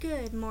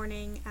Good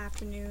morning,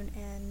 afternoon,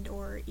 and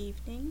or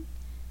evening.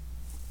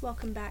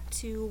 Welcome back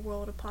to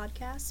World of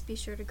Podcasts. Be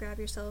sure to grab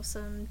yourself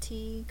some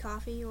tea,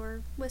 coffee,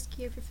 or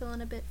whiskey if you're feeling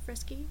a bit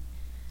frisky.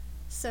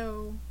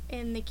 So,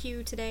 in the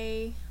queue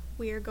today,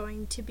 we are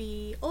going to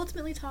be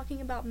ultimately talking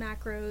about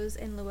macros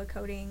and Lua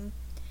coding.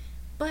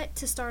 But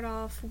to start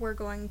off, we're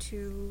going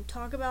to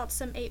talk about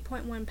some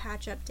 8.1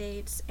 patch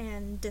updates,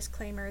 and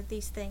disclaimer,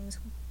 these things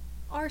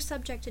are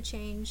subject to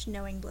change,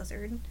 knowing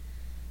Blizzard.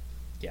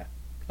 Yeah.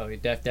 Oh,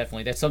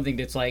 definitely. That's something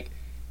that's like,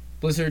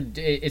 Blizzard,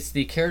 it's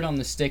the carrot on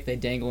the stick they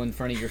dangle in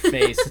front of your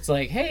face. It's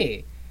like,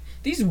 hey,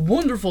 these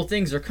wonderful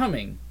things are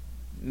coming.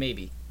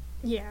 Maybe.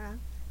 Yeah.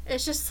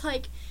 It's just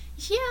like,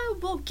 yeah,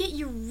 we'll get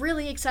you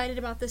really excited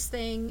about this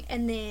thing,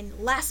 and then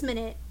last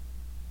minute,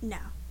 no.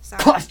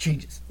 Sorry. Class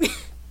changes.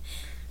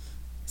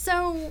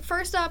 So,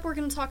 first up, we're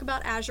going to talk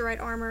about Azurite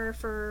armor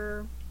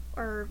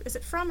or is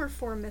it from or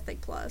for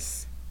Mythic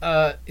Plus?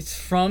 It's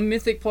from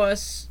Mythic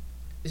Plus,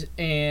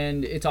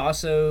 and it's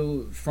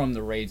also from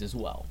the raids as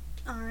well.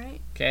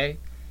 Alright. Okay?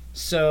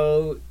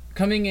 So,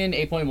 coming in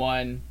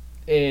 8.1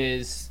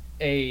 is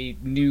a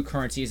new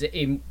currency, is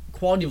a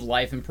quality of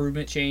life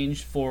improvement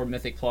change for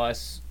Mythic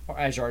Plus or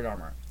Azurite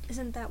armor.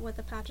 Isn't that what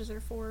the patches are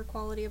for?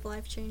 Quality of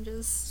life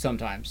changes?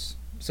 Sometimes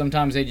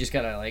they just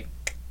gotta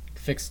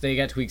they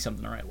gotta tweak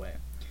something the right way.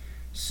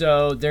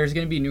 So there's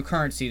gonna be a new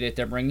currency that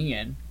they're bringing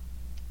in,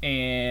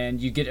 and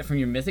you get it from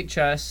your mythic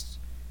chest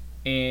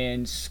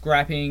and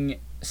scrapping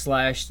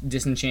 /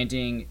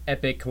 disenchanting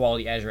epic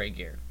quality Azurite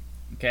gear.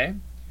 Okay?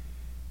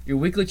 Your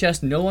weekly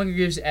chest no longer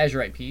gives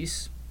Azurite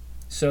piece,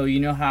 so you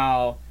know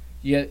how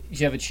you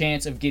have a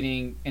chance of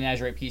getting an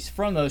Azurite piece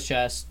from those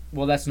chests.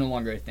 Well, that's no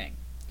longer a thing,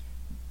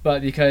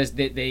 but because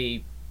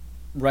they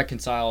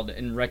reconciled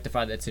and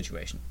rectified that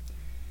situation.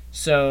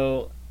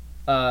 So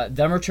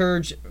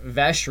Thaumaturge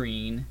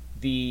Vashreen,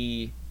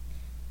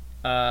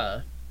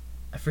 I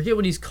forget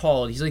what he's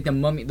called. He's like the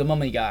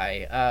mummy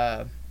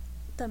guy.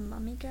 The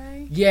mummy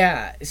guy?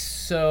 Yeah.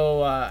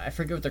 So I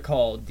forget what they're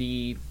called.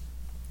 They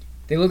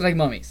look like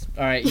mummies.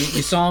 All right.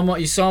 You saw him.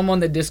 You saw him on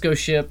the disco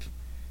ship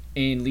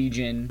in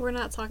Legion. We're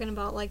not talking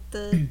about like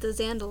the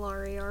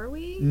Zandalari, are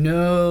we?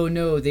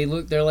 No.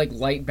 They're like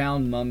light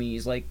bound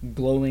mummies, like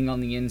glowing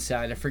on the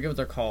inside. I forget what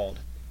they're called.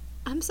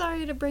 I'm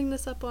sorry to bring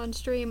this up on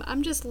stream.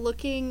 I'm just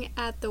looking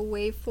at the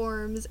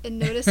waveforms and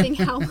noticing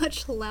how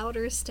much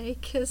louder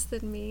Steak is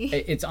than me.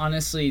 It's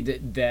honestly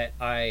that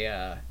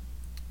I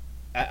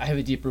have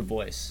a deeper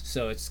voice,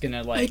 so it's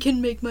gonna I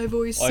can make my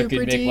voice super deep.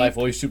 I can make my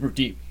voice super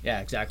deep. Yeah,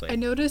 exactly. I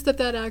noticed that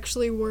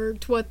actually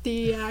worked. What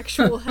the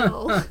actual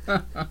hell?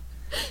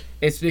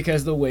 It's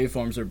because the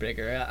waveforms are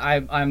bigger.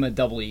 I'm a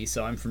double E,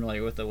 so I'm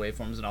familiar with the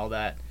waveforms and all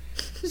that.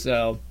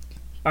 So,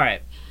 all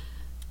right.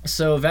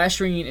 So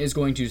Vashreen is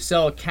going to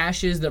sell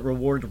caches that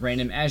reward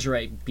random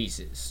Azurite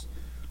pieces.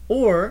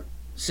 Or,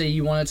 say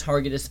you want to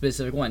target a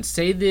specific one.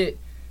 Say that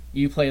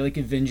you play like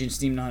a Vengeance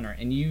Demon Hunter,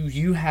 and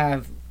you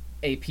have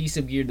a piece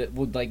of gear that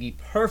would be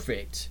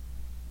perfect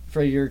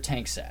for your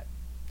tank set.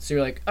 So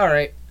you're like,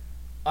 alright,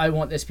 I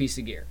want this piece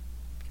of gear.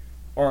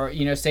 Or,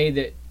 say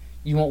that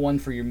you want one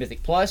for your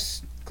Mythic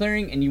Plus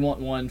clearing, and you want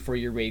one for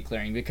your raid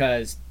clearing,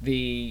 because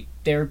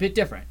they're a bit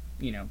different,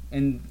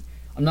 and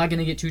I'm not going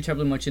to get too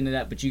terribly much into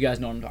that, but you guys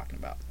know what I'm talking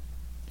about.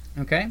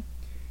 Okay?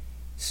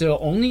 So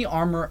only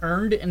armor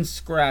earned and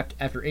scrapped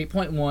after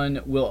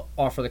 8.1 will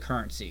offer the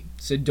currency.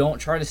 So don't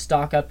try to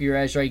stock up your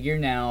Azurite gear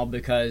now,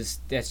 because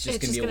that's just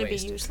going to be a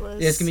waste. It's going to be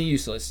useless. It's going to be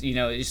useless.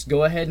 Just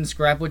go ahead and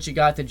scrap what you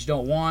got that you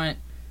don't want,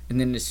 and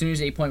then as soon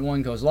as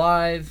 8.1 goes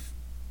live,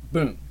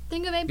 boom.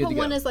 Think of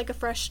 8.1 as like a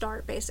fresh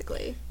start,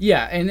 basically.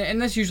 Yeah,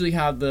 and that's usually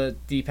how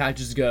the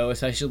patches go,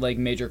 especially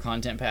major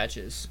content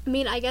patches. I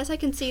mean, I guess I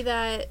can see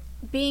that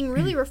being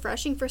really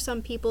refreshing for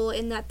some people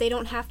in that they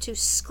don't have to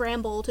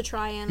scramble to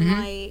try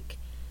and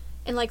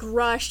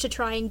rush to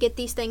try and get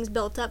these things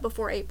built up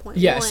before 8.1.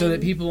 Yeah, so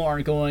that people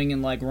aren't going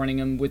and running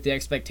them with the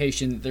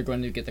expectation that they're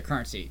going to get the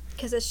currency.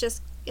 Because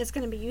it's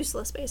going to be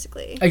useless,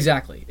 basically.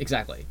 Exactly.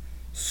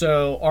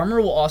 So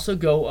armor will also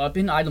go up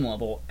in item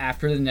level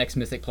after the next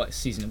Mythic Plus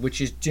season, which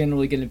is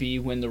generally going to be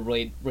when the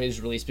raid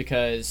is released,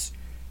 because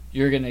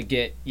you're going to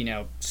get,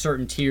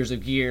 certain tiers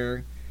of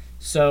gear.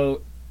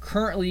 So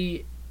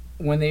currently,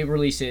 when they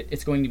release it,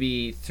 it's going to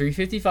be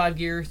 355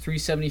 gear,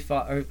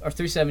 375 or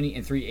 370,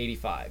 and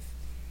 385.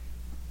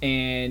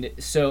 And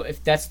so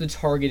if that's the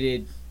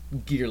targeted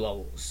gear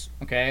levels,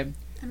 okay?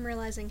 I'm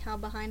realizing how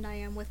behind I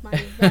am with my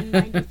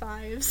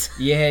 195s.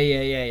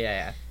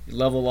 Yeah.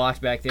 Level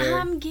locked back there.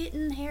 I'm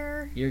getting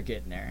there. You're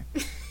getting there.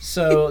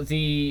 So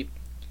the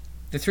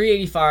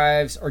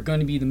 385s are going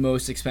to be the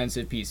most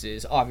expensive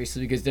pieces,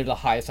 obviously, because they're the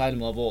highest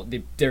item level.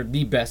 They're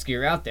the best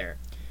gear out there.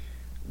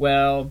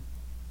 Well,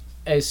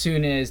 as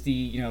soon as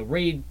the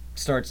raid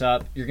starts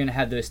up, you're going to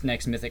have this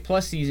next Mythic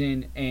Plus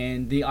season,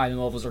 and the item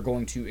levels are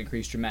going to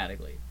increase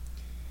dramatically.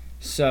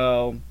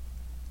 So,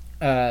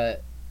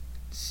 let's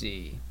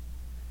see.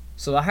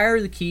 So the higher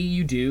the key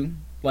you do,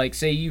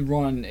 say you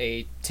run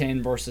a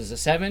 10 versus a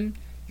 7,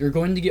 you're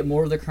going to get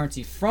more of the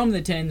currency from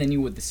the 10 than you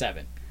would the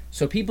 7.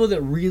 So people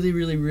that really,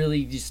 really,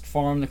 really just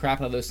farm the crap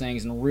out of those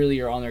things and really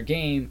are on their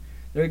game,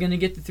 they're going to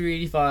get the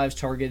 385s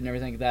targeted and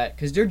everything like that,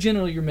 because they're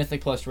generally your Mythic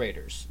Plus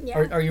raiders,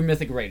 or your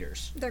Mythic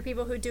raiders. They're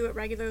people who do it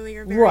regularly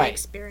or very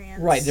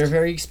experienced. Right, they're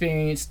very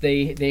experienced.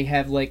 They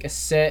have like a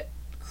set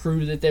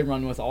crew that they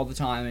run with all the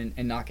time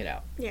and knock it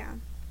out. Yeah.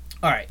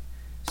 All right,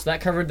 so that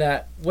covered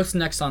that. What's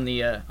next on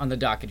the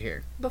docket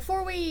here?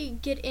 Before we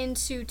get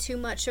into too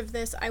much of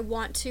this, I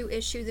want to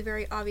issue the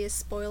very obvious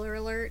spoiler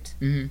alert,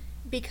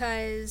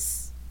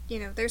 because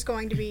there's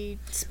going to be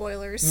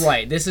spoilers.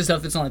 Right. This is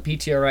stuff that's on the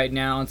PTR right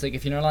now. It's like,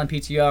 if you're not on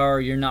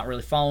PTR, you're not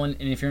really following.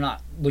 And if you're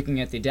not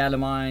looking at the data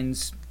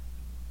mines,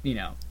 you're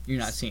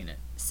not seeing it.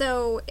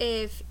 So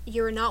if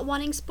you're not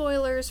wanting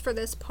spoilers for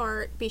this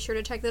part, be sure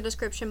to check the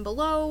description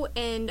below,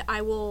 and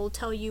I will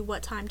tell you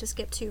what time to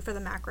skip to for the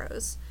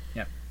macros.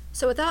 Yep.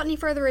 So without any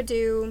further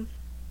ado,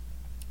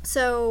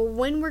 so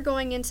when we're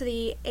going into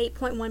the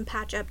 8.1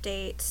 patch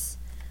updates,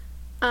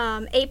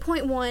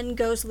 8.1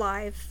 goes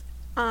live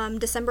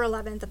December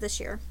 11th of this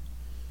year.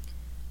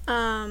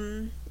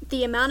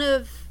 The amount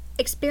of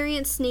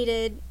experience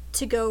needed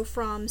to go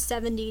from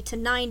 70 to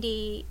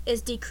 90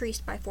 is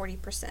decreased by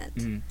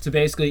 40%. So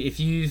basically, if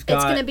you've got...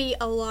 It's going to be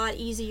a lot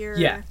easier.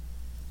 Yeah.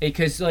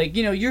 Because,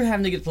 you're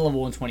having to get to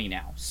level 120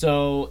 now.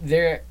 So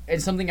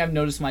it's something I've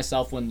noticed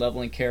myself when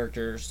leveling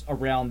characters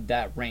around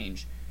that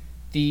range.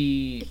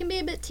 It can be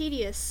a bit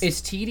tedious.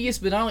 It's tedious,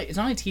 but it's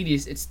not only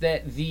tedious, it's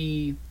that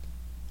the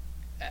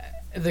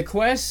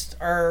quests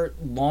are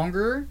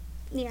longer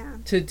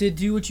to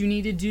do what you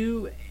need to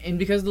do, and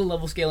because of the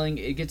level scaling,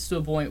 it gets to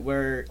a point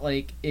where,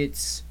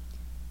 it's...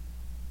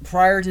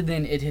 Prior to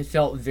then, it had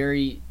felt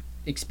very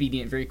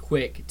expedient, very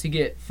quick to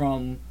get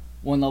from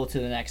one level to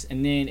the next,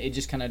 and then it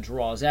just kind of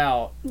draws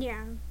out.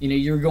 Yeah.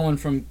 You're going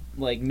from,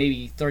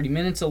 maybe 30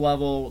 minutes a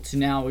level to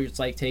now it's,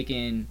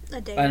 taking...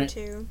 A day or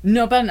two.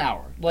 No, about an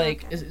hour.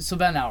 Okay. So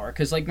about an hour,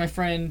 because, my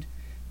friend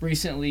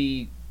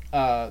recently...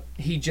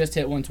 he just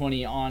hit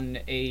 120 on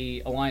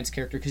a Alliance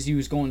character because he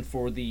was going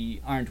for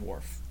the Iron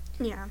Dwarf.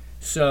 Yeah.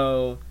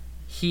 So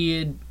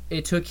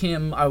it took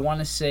him, I want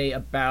to say,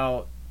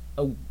 about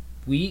a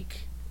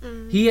week.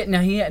 He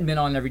hadn't been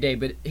on every day,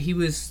 but he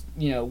was,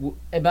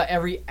 about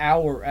every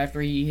hour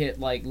after he hit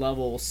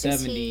level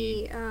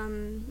 70.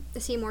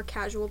 Is he a more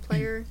casual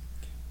player?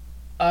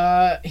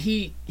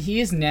 He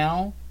is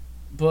now,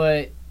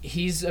 but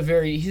he's a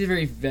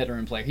very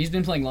veteran player. He's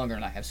been playing longer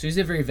than I have, so he's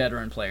a very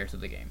veteran player to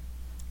the game.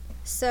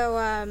 So,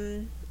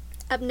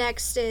 up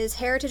next is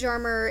Heritage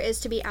Armor is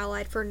to be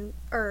added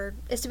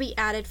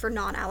for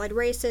non-allied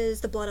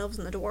races, the Blood Elves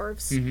and the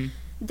Dwarves. Mm-hmm.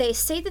 They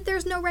say that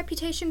there's no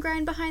reputation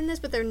grind behind this,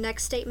 but their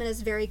next statement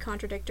is very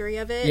contradictory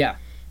of it. Yeah.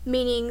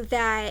 Meaning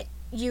that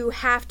you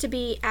have to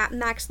be at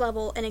max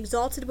level and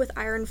exalted with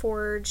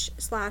Ironforge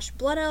 /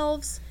 Blood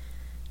Elves.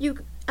 You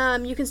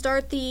can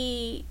start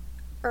the...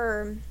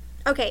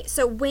 Okay,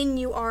 so when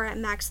you are at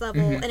max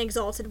level and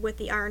exalted with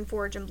the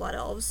Ironforge and Blood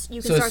Elves,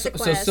 you can start the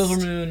quest. So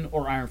Silvermoon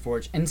or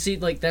Ironforge. And see,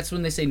 that's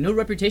when they say no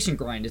reputation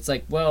grind. It's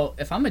well,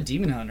 if I'm a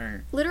demon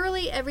hunter...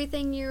 Literally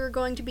everything you're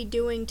going to be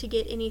doing to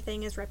get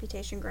anything is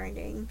reputation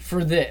grinding.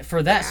 For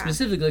that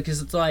specifically,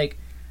 because it's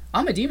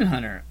I'm a demon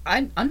hunter.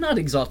 I'm not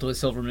exalted with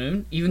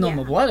Silvermoon, even though I'm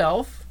a Blood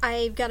Elf.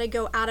 I've got to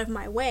go out of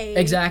my way.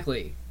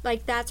 Exactly.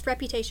 That's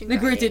reputation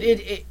grinding.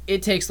 Granted,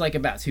 it takes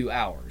about 2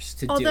 hours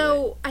to do it.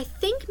 Although, I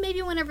think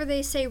maybe whenever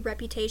they say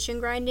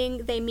reputation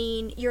grinding, they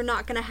mean you're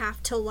not going to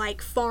have to,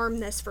 farm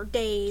this for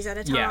days at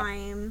a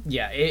time.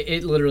 Yeah,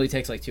 it literally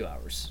takes 2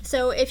 hours.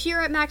 So, if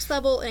you're at max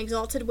level and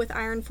exalted with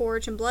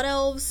Ironforge and Blood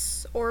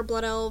Elves,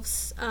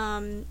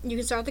 you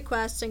can start the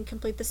quest and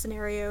complete the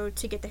scenario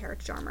to get the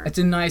Heritage Armor. It's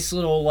a nice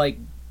little,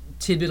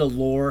 tidbit of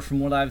lore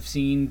from what I've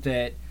seen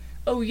that...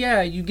 Oh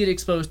yeah, you get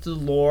exposed to the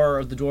lore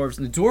of the dwarves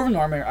and the dwarven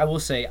armor. I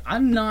will say,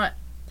 I'm not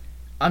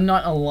an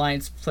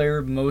Alliance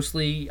player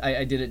mostly.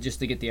 I did it just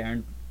to get the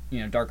iron,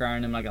 Dark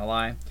Iron. I'm not gonna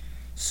lie.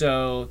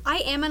 So I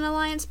am an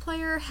Alliance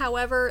player.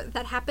 However,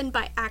 that happened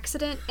by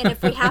accident. And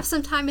if we have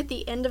some time at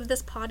the end of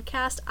this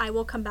podcast, I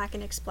will come back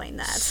and explain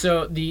that.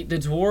 So the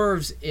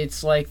dwarves, it's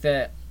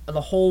the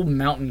whole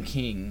Mountain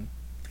King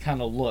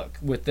kind of look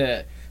with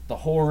the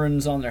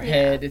horns on their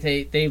head.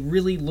 They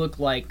really look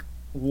like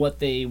what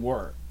they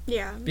were.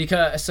 Yeah.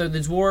 Because, so the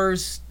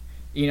dwarves,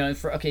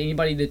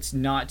 anybody that's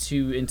not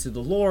too into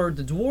the lore,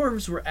 the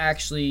dwarves were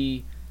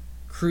actually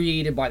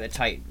created by the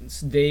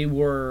Titans. They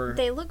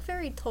look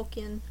very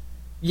Tolkien.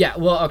 Yeah,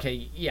 well,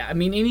 okay, yeah. I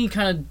mean, any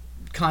kind of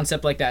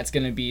concept like that's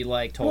going to be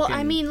like Tolkien. Well,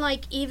 I mean,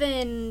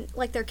 even,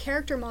 their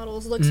character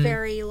models looks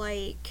very,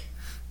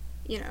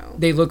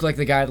 They look like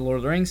the guy of the Lord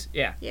of the Rings?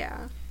 Yeah.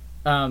 Yeah.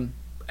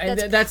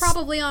 That's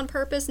probably on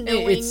purpose,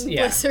 knowing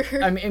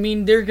Blizzard. I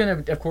mean, they're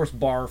going to, of course,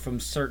 borrow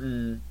from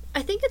certain...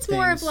 I think it's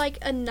more of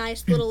a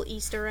nice little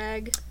Easter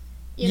egg.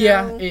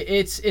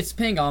 It's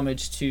paying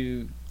homage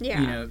to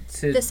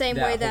to the same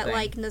way that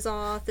thing.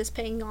 N'Zoth is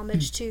paying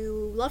homage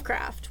to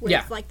Lovecraft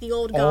with the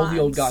old gods. All the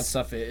old god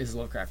stuff is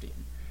Lovecraftian.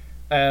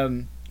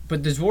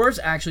 But the dwarves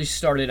actually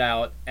started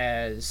out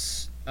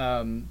as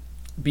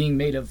being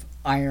made of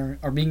iron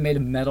or being made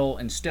of metal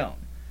and stone.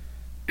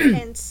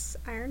 Hence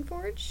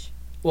Ironforge.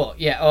 Well,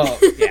 yeah. Oh,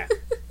 yeah.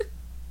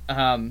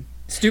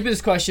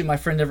 Stupidest question my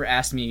friend ever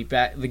asked me,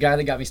 back, the guy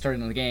that got me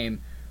started in the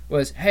game,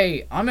 was,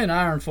 "Hey, I'm in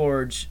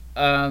Ironforge.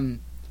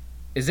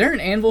 Is there an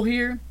anvil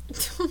here?"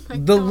 Oh my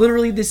god.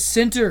 Literally the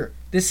center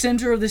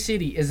of the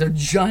city is a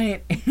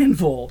giant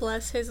anvil.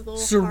 Bless his little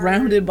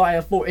surrounded heart. by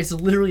a forge. It's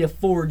literally a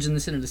forge in the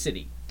center of the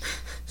city.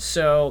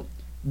 So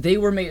they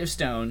were made of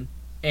stone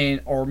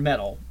or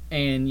metal,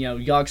 and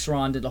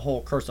Yogg-Saron did the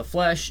whole curse of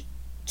flesh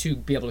to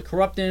be able to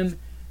corrupt them,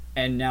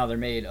 and now they're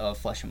made of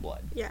flesh and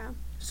blood. Yeah.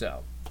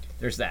 So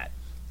there's that.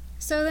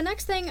 So the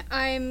next thing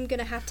I'm going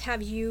to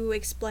have you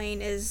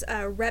explain is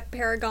Rep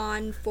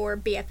Paragon for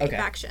BFA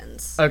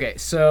factions. Okay,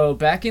 so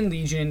back in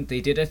Legion,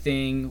 they did a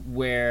thing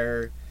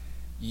where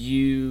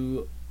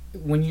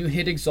when you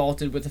hit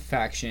Exalted with a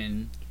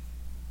faction,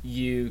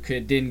 you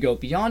could then go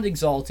beyond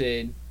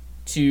Exalted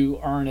to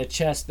earn a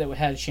chest that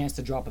had a chance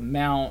to drop a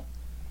mount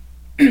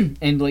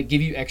and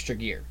give you extra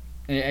gear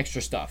and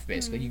extra stuff,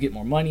 basically. You get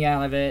more money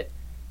out of it.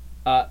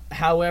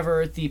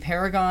 However, the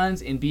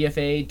Paragons in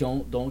BFA,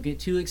 don't get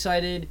too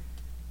excited.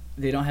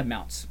 They don't have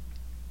mounts.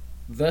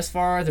 Thus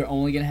far, they're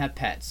only going to have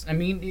pets. I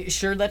mean,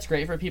 sure, that's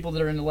great for people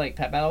that are into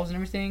pet battles and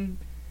everything.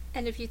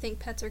 And if you think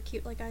pets are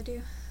cute like I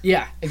do.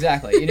 Yeah,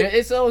 exactly.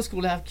 It's always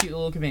cool to have a cute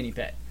little companion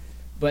pet.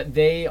 But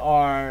they're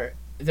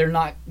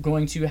not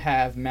going to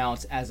have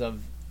mounts as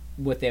of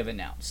what they've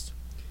announced.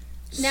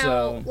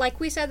 Now, like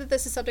we said, that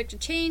this is subject to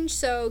change,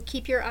 so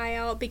keep your eye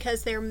out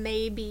because there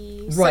may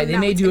be some right, they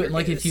may do it in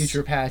introduced. a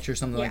future patch or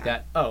something like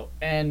that. Oh,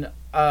 and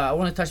I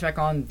want to touch back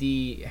on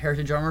the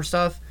Heritage Armor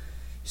stuff.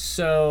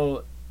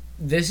 So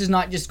this is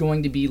not just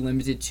going to be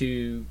limited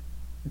to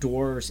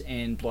dwarves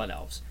and blood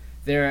elves.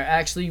 They're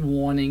actually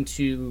wanting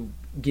to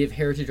give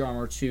Heritage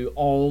Armor to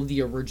all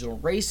the original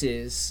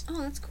races.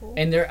 Oh, that's cool.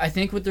 And I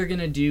think what they're going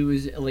to do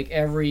is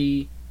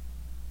every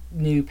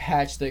new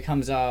patch that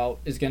comes out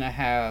is going to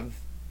have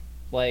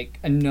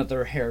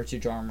another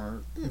Heritage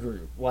Armor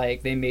group.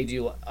 They may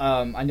do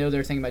I know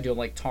they're thinking about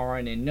doing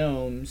Tauren and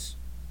gnomes.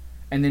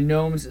 And the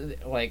gnomes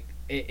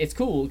it's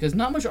cool because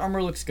not much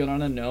armor looks good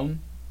on a gnome.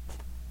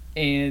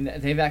 And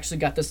they've actually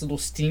got this little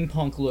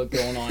steampunk look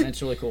going on.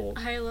 It's really cool.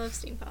 I love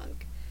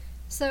steampunk.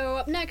 So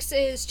up next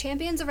is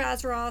Champions of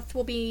Azeroth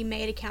will be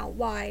made account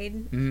wide.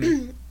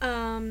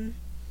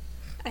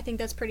 I think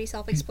that's pretty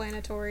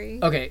self-explanatory.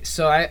 Okay,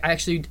 so I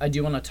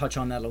do want to touch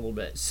on that a little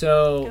bit.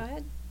 So Go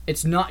ahead.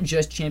 It's not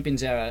just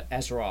Champions of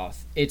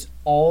Azeroth. It's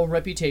all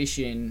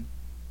reputation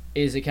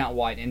is account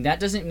wide, and that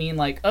doesn't mean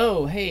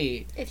oh,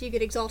 hey, if you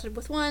get exalted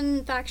with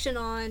one faction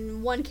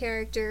on one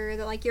character,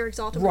 that you're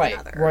exalted right,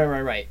 with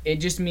another. Right. It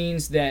just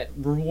means that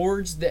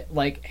rewards that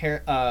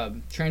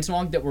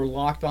Transmog that were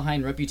locked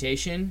behind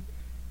reputation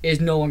is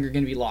no longer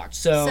going to be locked.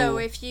 So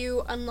if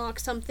you unlock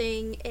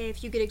something,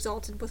 if you get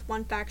exalted with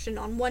one faction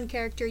on one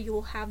character, you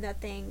will have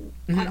that thing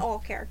on all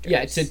characters.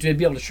 Yeah, to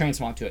be able to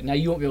transmog to it. Now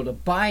you won't be able to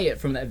buy it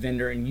from that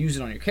vendor and use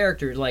it on your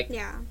characters.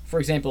 For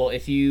example,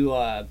 if you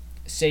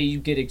say you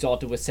get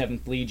exalted with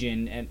 7th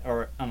Legion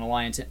or an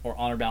Alliance or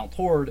Honor-Bound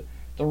Horde,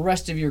 the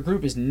rest of your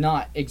group is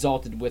not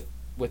exalted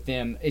with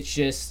them. It's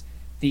just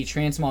the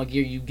transmog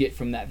gear you get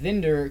from that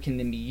vendor can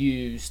then be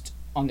used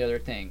on the other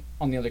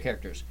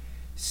characters.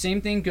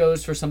 Same thing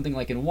goes for something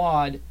like in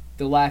WoD,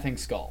 the Laughing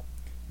Skull.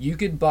 You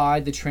could buy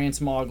the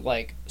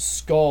transmog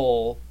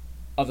skull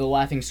of the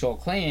Laughing Skull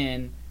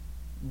clan,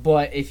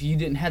 but if you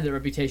didn't have that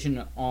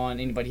reputation on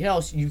anybody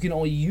else, you can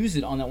only use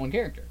it on that one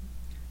character.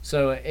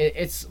 So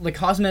it's the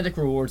cosmetic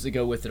rewards that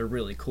go with it are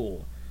really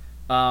cool.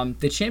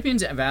 The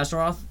Champions of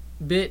Azeroth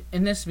bit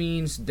in this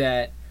means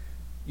that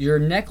your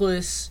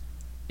necklace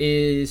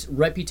is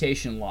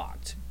reputation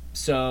locked.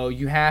 So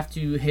you have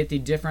to hit the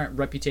different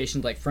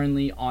reputations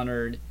friendly,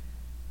 honored,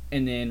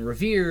 and then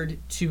revered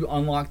to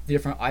unlock the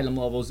different item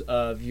levels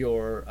of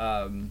your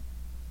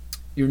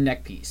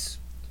neck piece.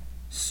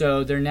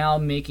 So they're now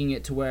making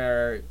it to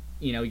where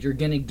you're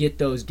gonna get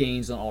those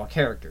gains on all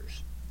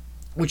characters,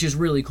 which is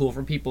really cool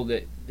for people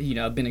that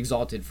have been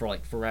exalted for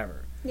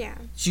forever. Yeah.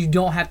 So you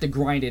don't have to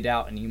grind it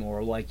out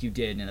anymore like you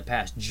did in the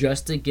past,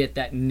 just to get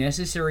that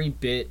necessary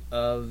bit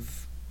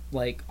of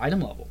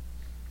item level.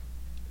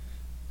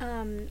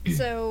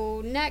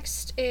 So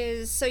next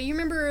is, so you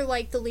remember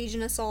the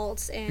Legion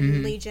assaults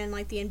and Legion,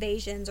 the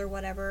invasions or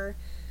whatever.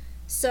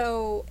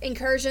 So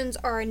incursions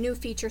are a new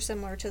feature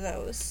similar to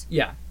those.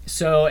 Yeah.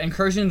 So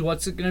incursions,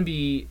 what's it going to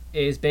be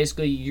is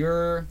basically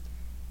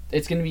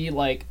it's going to be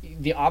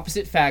the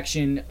opposite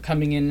faction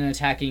coming in and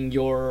attacking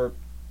your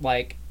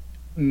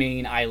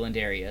main island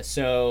area.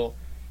 So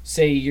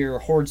say your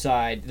Horde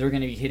side, they're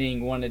going to be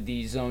hitting one of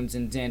these zones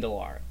in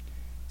Zandalar.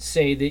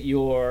 Say that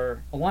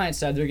your Alliance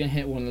side, they're going to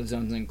hit one of the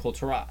zones in Kul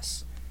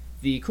Tiras.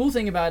 The cool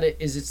thing about it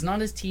is it's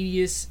not as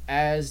tedious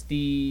as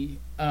the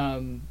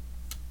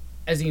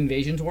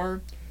invasions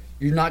were.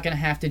 You're not going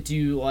to have to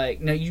do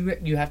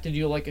you have to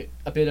do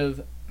a bit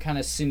of kind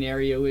of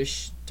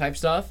scenario-ish type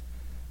stuff,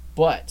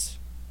 but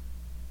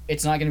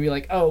it's not going to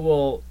be oh,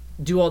 well,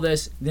 do all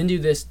this, then do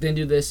this, then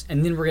do this,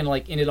 and then we're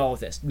going to end it all with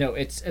this. No,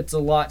 it's a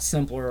lot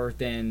simpler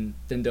than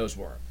those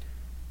were.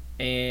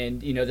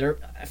 and they're,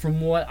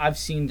 from what I've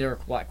seen, they're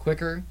a lot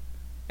quicker,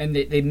 and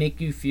they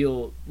make you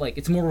feel like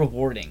it's more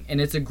rewarding, and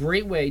it's a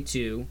great way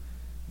too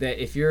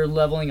that if you're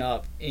leveling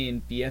up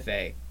in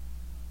BFA,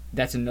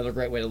 that's another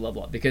great way to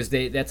level up, because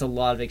that's a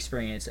lot of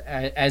experience,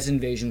 as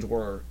invasions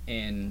were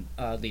in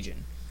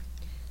Legion.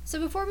 So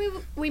before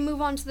we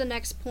move on to the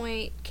next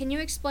point, can you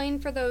explain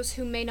for those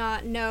who may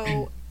not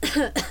know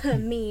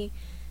me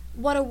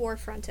what a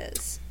Warfront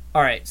is?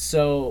 All right,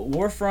 so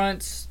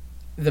Warfronts,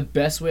 the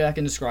best way I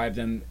can describe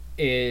them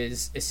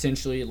is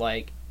essentially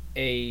like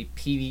a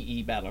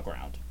PvE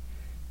battleground.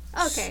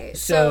 Okay,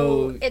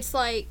 so it's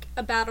like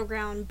a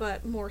battleground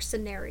but more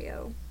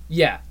scenario.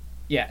 Yeah.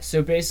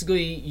 So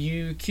basically,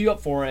 you queue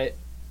up for it,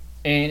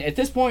 and at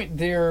this point,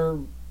 they're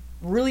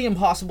really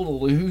impossible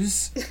to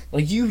lose.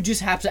 Like, you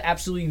just have to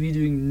absolutely be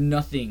doing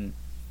nothing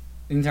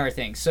the entire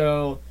thing.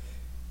 So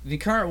the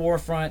current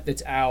Warfront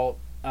that's out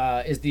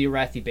is the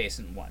Arathi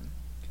Basin one.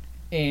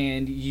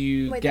 And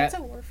you Wait, that's a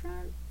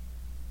Warfront?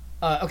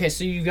 Okay,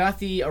 so you got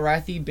the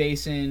Arathi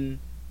Basin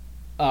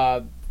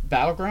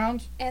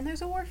battleground. And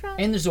there's a Warfront?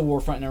 And there's a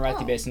Warfront in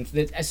Arathi Basin.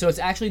 So it's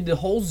actually, the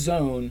whole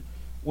zone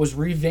was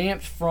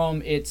revamped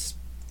from its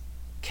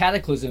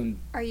Cataclysm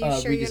Are you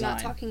sure redesign. You're not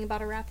talking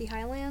about Arathi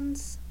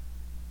Highlands?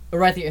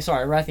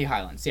 Arathi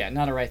Highlands. Yeah,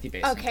 not Arathi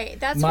Basin. Okay,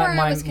 that's where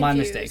I was confused. My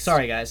mistake.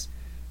 Sorry, guys.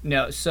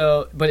 No,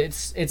 but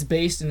it's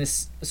based in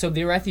this. So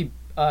the Arathi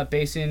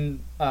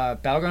Basin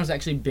battleground is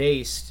actually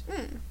based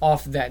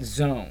off that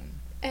zone.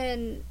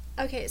 And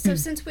okay, so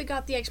since we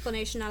got the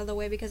explanation out of the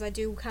way, because I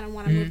do kind of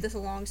want to move this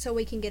along so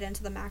we can get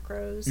into the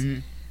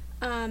macros.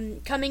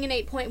 Coming in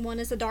 8.1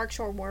 is the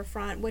Darkshore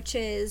Warfront, which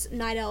is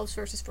Night Elves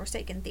versus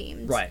Forsaken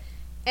themes. Right.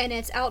 And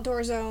it's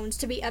outdoor zones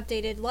to be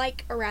updated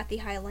like Arathi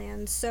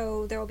Highlands,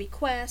 so there will be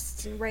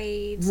quests and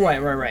raids.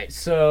 Right.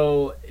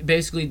 So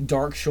basically,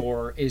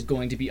 Darkshore is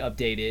going to be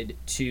updated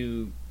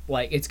to,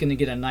 like, it's going to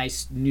get a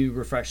nice new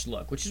refreshed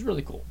look, which is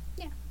really cool.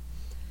 Yeah.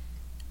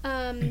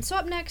 So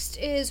up next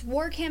is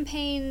War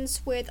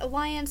Campaigns with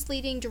Alliance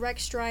leading Direct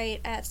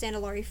Strike at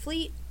Sandalari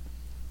Fleet.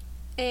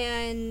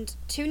 And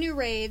 2 new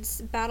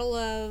raids, Battle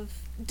of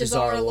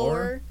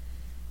Dazar'alor.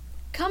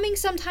 Coming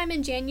sometime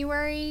in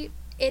January.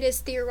 It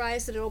is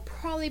theorized that it'll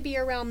probably be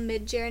around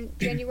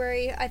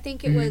mid-January. I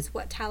think it was,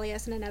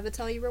 Talias and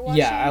Inevitale you were watching?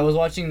 Yeah, I was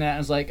watching that and I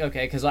was like,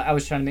 okay, because I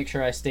was trying to make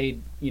sure I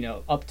stayed,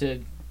 up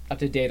to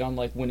date on,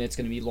 like, when it's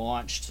going to be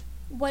launched.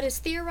 What is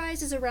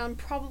theorized is around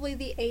probably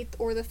the 8th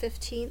or the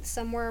 15th,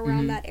 somewhere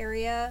around that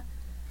area.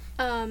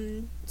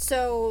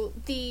 So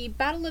the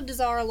Battle of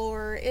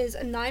Dazar'alor is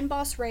a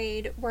 9-boss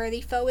raid where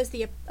the foe is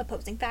the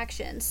opposing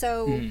faction.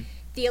 So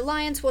the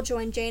Alliance will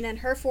join Jaina and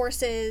her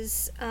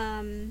forces,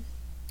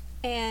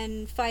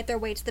 and fight their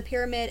way to the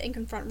pyramid and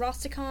confront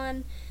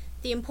Rastakhan.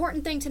 The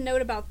important thing to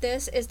note about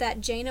this is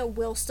that Jaina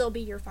will still be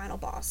your final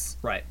boss.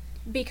 Right.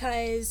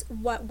 Because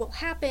what will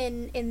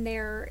happen in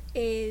there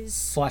is...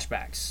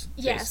 flashbacks, basically.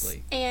 Yes,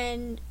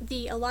 and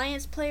the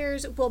Alliance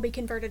players will be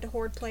converted to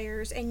Horde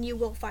players, and you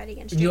will fight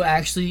against Jaina. You'll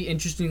actually,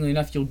 interestingly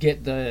enough, you'll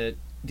get the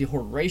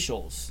Horde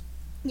racials.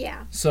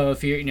 Yeah. So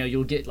if you're,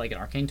 you'll get, like, an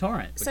Arcane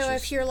Torrent, which So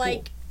is if you're, cool.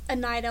 like, a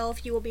Night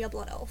Elf, you will be a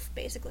Blood Elf,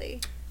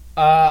 basically.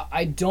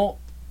 I don't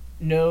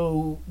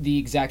know the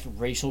exact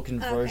racial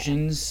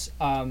conversions.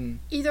 Okay.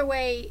 Either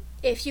way,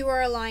 if you are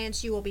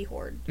Alliance, you will be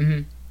Horde.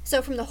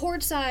 So from the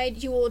Horde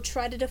side, you will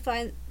try to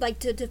defend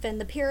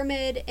the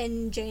pyramid,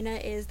 and Jaina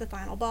is the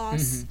final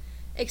boss.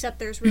 Except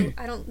there's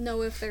I don't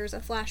know if there's a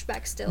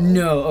flashback still.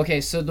 No, okay,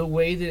 so the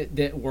way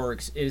that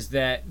works is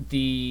that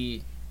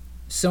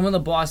some of the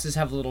bosses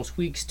have little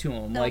tweaks to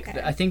them. Like,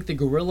 I think the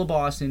gorilla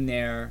boss in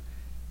there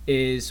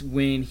is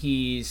when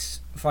he's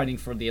fighting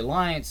for the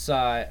Alliance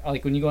side,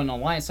 like when you go on the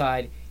Alliance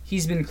side,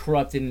 he's been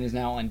corrupted and is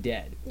now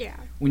undead. Yeah.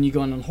 When you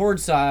go on the Horde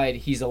side,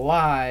 he's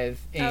alive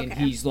and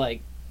he's,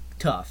 like,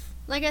 tough.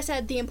 Like I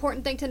said, the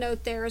important thing to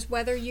note there is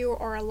whether you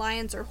are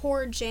Alliance or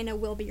Horde, Jaina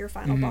will be your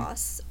final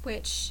boss,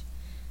 which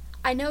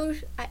I know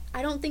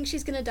I don't think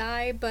she's gonna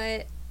die,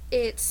 but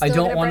it's still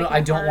gonna break my heart.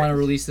 I don't want to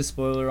release the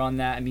spoiler on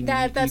that. I mean,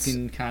 you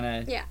can kind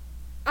of... Yeah.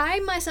 I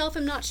myself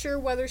am not sure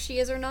whether she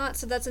is or not,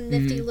 so that's a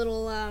nifty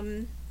little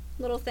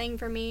thing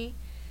for me.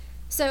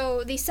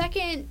 So the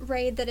second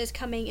raid that is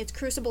coming is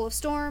Crucible of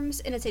Storms,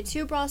 and it's a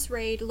 2-boss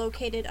raid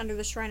located under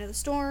the Shrine of the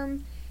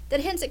Storm that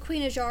hints at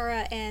Queen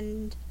Azshara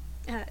and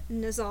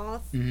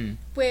N'Zoth,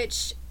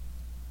 which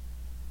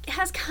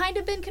has kind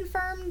of been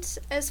confirmed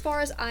as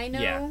far as I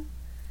know. Yeah,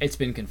 it's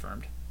been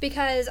confirmed.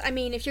 Because, I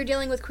mean, if you're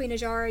dealing with Queen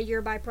Azshara,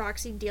 you're by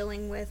proxy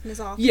dealing with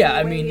N'Zoth. Yeah,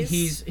 I mean,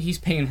 he's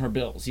paying her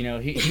bills,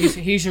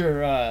 he's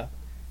her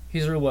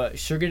what,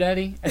 sugar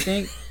daddy, I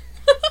think?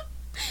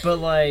 But,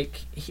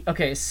 like,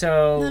 okay,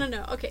 so...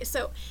 No. Okay,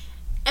 so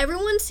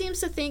everyone seems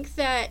to think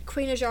that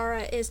Queen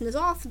Azshara is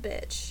N'Zoth's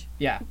bitch.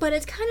 Yeah. But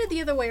it's kind of the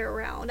other way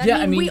around.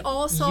 I mean, we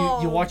all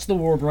saw... You watch The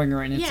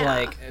Warbringer, and it's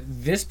like,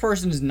 this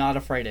person is not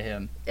afraid of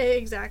him.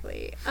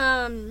 Exactly.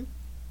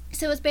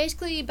 So it's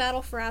basically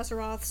Battle for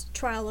Azeroth's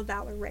Trial of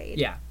Valor raid.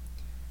 Yeah.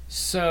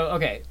 So,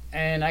 okay,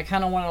 and I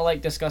kind of want to,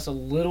 like, discuss a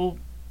little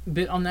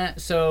bit on that.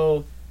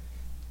 So,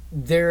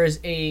 there is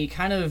a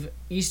kind of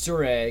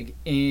Easter egg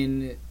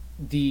in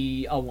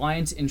the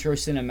Alliance intro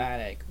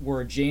cinematic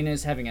where Jaina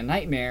is having a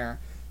nightmare.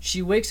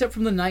 She wakes up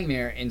from the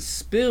nightmare and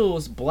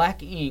spills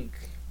black ink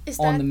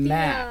on the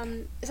map.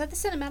 Is that the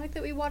cinematic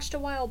that we watched a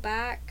while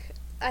back?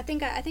 I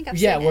think I've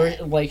seen where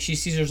it. like she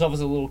sees herself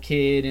as a little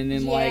kid and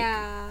then like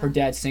her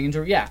dad singing to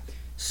her. Yeah.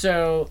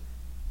 So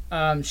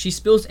she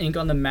spills ink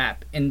on the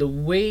map, and the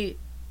way,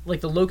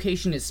 like the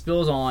location it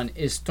spills on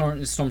is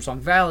Stormsong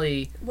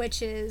Valley,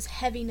 which is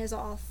heavy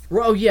N'Zoth.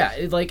 Oh yeah,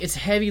 it's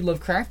heavy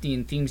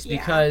Lovecraftian themes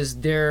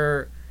because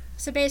they're.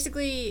 So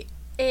basically,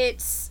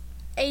 it's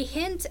a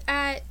hint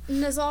at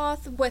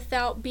N'Zoth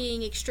without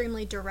being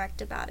extremely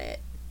direct about it.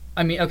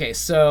 I mean, okay,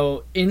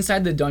 so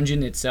inside the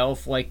dungeon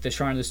itself, like the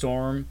Shrine of the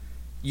Storm,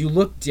 you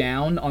look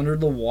down under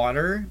the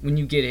water when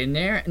you get in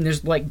there, and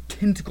there's like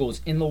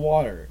tentacles in the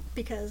water.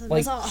 Because of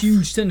like N'Zoth.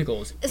 Huge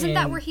tentacles. Isn't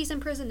that where he's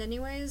imprisoned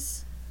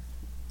anyways?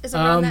 Is it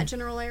around that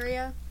general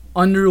area?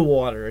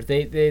 Underwater.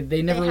 They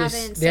never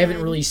they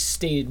haven't really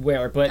stated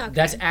where, but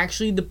that's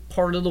actually the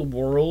part of the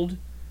world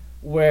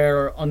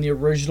where on the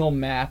original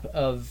map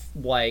of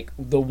like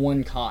the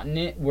one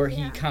continent where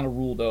he kind of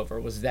ruled over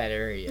was that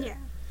area. Yeah.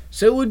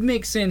 So it would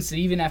make sense that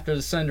even after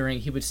the Sundering,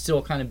 he would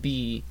still kind of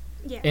be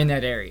in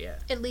that area.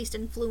 At least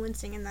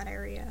influencing in that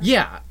area.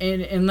 Yeah,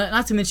 and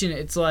not to mention,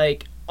 it's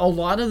like a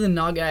lot of the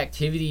Naga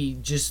activity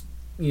just,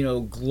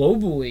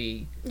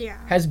 globally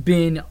has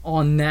been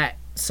on that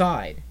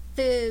side.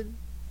 The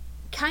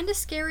kind of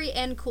scary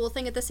and cool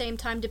thing at the same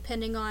time,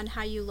 depending on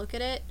how you look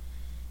at it,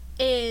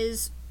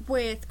 is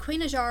with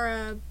Queen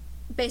Ajara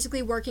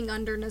basically working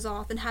under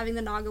N'Zoth and having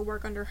the Naga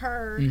work under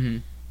her,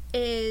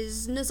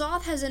 is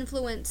N'Zoth has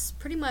influence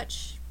pretty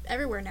much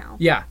everywhere now.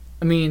 Yeah.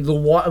 I mean, the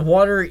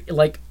water,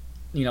 like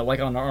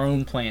on our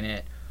own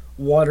planet,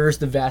 water is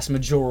the vast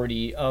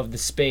majority of the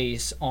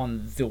space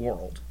on the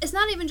world. It's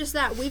not even just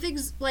that.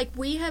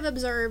 We have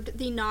observed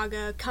the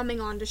Naga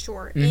coming onto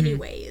shore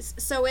anyways.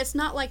 So it's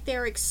not like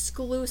they're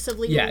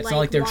exclusively it's not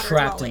like they're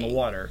trapped in the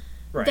water.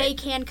 Right. They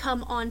can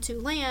come onto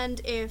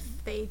land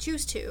if they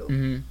choose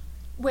to.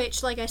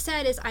 Which, like I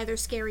said, is either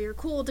scary or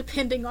cool,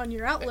 depending on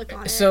your outlook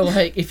on it. So,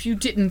 like, if you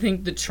didn't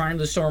think the Shrine of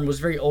the Storm was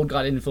very Old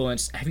God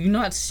influenced, have you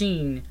not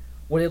seen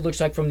what it looks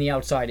like from the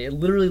outside? It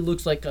literally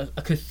looks like a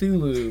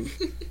Cthulhu.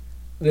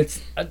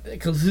 That's a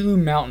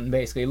Cthulhu mountain,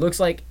 basically. It looks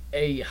like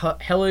a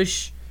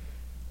hellish,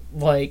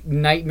 like,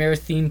 nightmare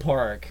theme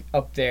park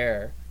up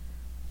there.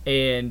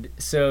 And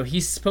so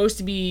he's supposed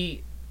to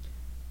be...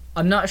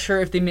 I'm not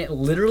sure if they meant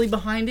literally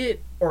behind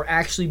it or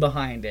actually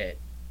behind it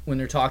when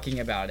they're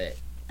talking about it.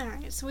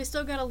 Alright, so we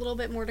still got a little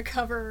bit more to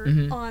cover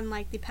on,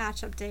 like, the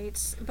patch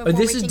updates. But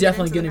this is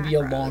definitely going to be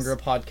a longer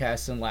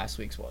podcast than last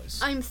week's was.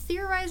 I'm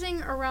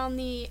theorizing around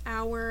the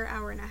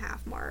hour and a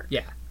half mark.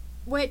 Yeah.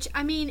 Which,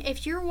 I mean,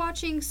 if you're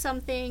watching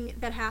something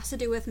that has to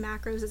do with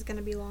macros, it's going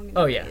to be long anyways.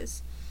 Oh, yeah.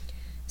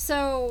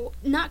 So,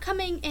 not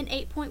coming in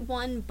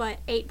 8.1, but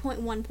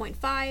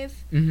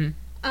 8.1.5.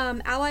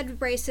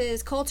 Allied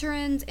races,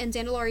 Kulturans, and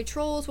Zandalari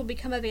Trolls will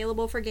become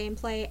available for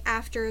gameplay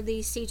after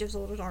the Siege of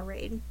Zoldar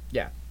raid.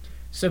 Yeah.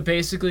 So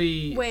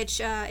basically... Which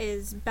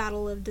is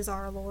Battle of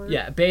Dazar'alor.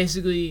 Yeah,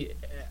 basically,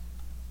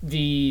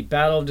 the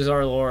Battle of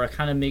Dazar'alor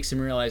kind of makes him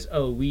realize,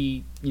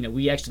 we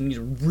actually need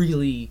to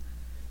really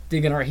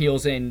dig in our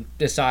heels and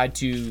decide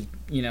to,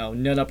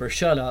 nut up or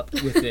shut up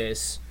with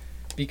this,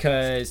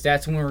 because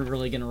that's when we're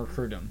really going to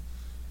recruit him.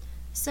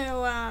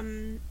 So,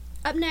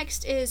 up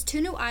next is two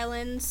new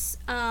islands,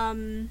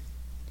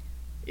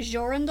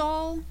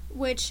 Jorundal,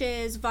 which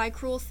is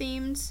Vykrul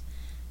themed,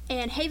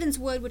 and Haven's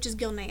Wood, which is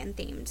Gilnean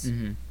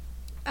themed.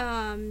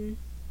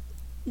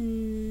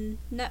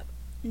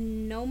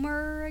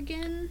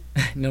 Gnomeregan?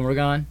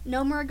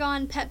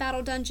 Gnomeregan Pet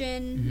Battle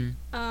Dungeon.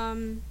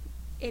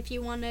 If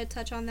you want to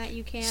touch on that,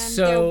 you can.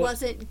 So, there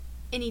wasn't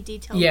any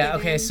detail given.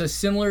 Okay, so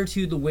similar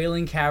to the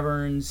Wailing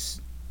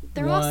Caverns.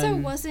 There also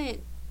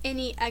wasn't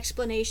any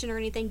explanation or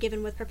anything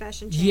given with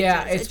profession changes.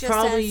 Yeah, it just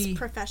says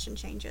profession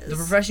changes. The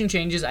profession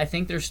changes, I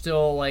think they're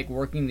still, like,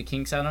 working the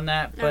kinks out on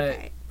that, but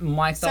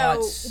my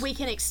thoughts... So, we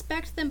can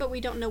expect them, but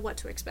we don't know what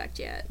to expect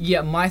yet.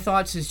 Yeah, my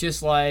thoughts is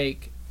just,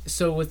 like...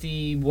 So, with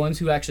the ones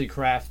who actually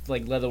craft,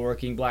 like,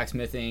 leatherworking,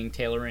 blacksmithing,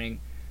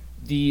 tailoring,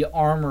 the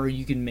armor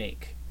you can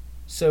make.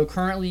 So,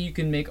 currently you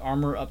can make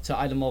armor up to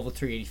item level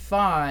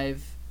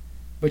 385,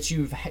 but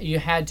you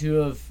had to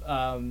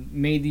have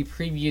made the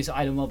previous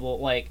item level,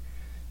 like...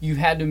 You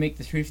had to make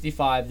the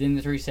 355, then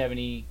the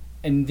 370,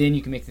 and then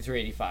you can make the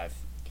 385.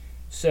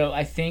 So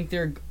I think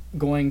they're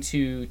going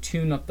to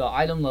tune up the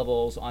item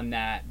levels on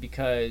that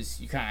because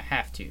you kind of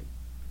have to.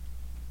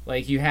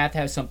 Like, you have to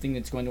have something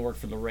that's going to work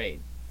for the raid.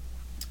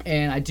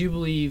 And I do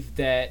believe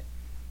that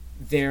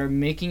they're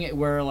making it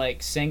where,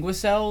 like,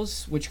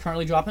 Sanguicells, which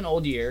currently drop in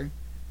Old Year,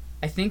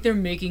 I think they're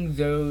making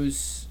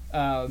those,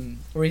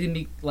 or even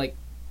be, like,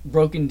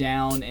 broken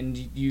down and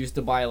used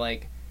to buy,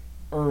 like,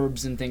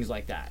 herbs and things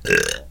like that.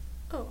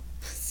 Oh,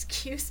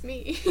 excuse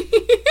me.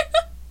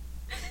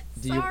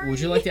 Would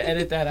you like to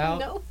edit that out?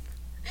 No.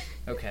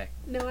 Okay.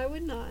 No, I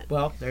would not.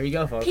 Well, there you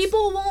go, folks.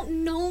 People won't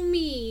know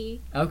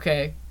me.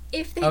 Okay.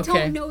 if they Okay.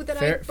 don't know that I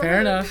burn.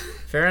 Fair enough.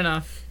 Fair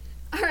enough.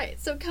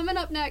 Alright, so coming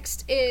up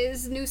next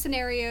is new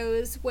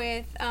scenarios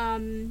with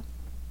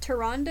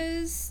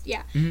Tyranda's.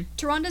 Yeah. Mhm.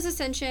 Tyranda's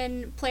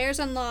Ascension. Players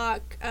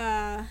unlock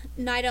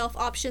Night Elf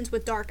options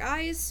with dark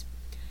eyes.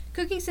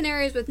 Cooking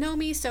scenarios with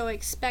Nomi, so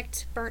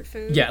expect burnt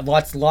food. Yeah,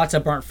 lots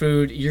of burnt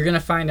food. You're gonna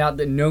find out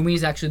that Nomi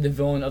is actually the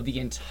villain of the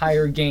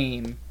entire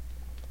game.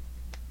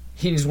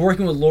 He's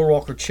working with Lord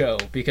Walker Cho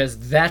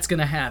because that's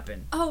gonna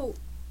happen. Oh,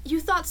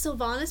 you thought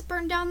Sylvanas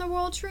burned down the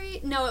World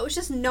Tree? No, it was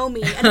just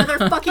Nomi, another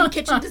fucking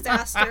kitchen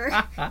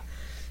disaster.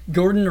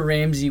 Gordon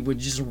Ramsay would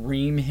just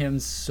ream him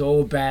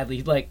so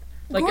badly. Like,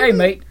 hey Gordon-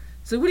 mate,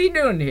 so what are you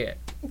doing here?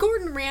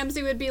 Gordon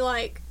Ramsay would be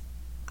like,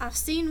 I've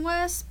seen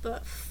Wes,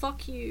 but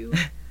fuck you.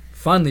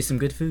 Finally, some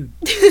good food.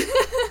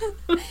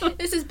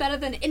 This is better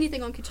than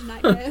anything on Kitchen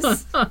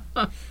Nightmares.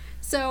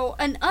 So,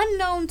 an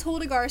unknown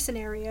Toldagar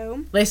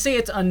scenario. They say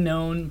it's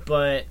unknown,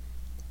 but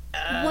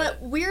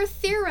What we're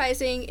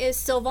theorizing is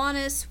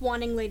Sylvanas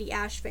wanting Lady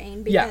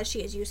Ashvane because Yeah.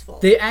 she is useful.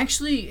 they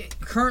actually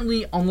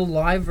currently on the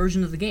live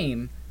version of the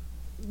game,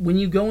 when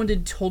you go into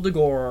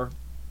Toldagar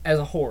as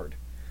a horde,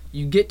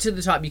 you get to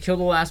the top, you kill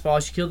the last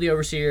boss, you kill the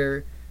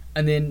Overseer,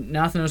 and then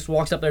Nathanos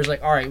walks up there and is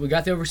like, alright, we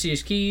got the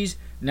Overseer's keys,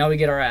 now we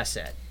get our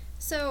asset.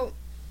 So,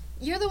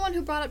 you're the one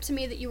who brought up to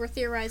me that you were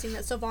theorizing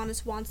that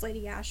Sylvanas wants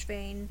Lady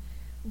Ashvane.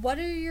 What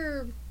are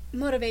your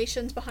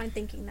motivations behind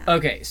thinking that?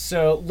 Okay,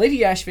 so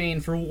Lady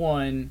Ashvane, for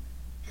one,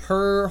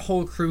 her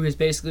whole crew has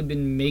basically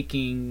been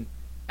making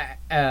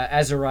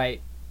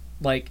Azerite,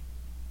 like,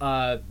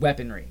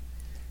 weaponry.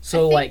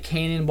 So, think- like,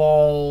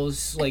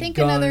 cannonballs, I like, think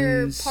guns.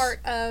 another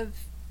part of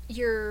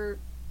your,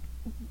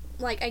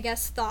 like, I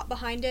guess, thought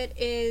behind it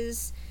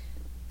is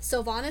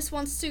Sylvanas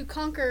wants to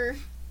conquer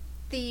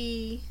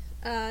the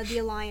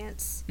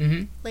Alliance.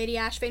 Mhm. Lady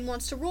Ashvane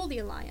wants to rule the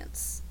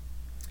Alliance.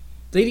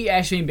 Lady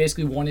Ashvane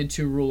basically wanted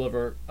to rule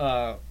over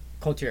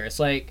Colteris.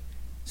 Like,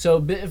 so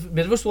bit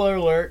of a spoiler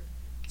alert.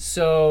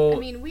 So I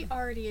mean, we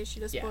already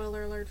issued a Yeah.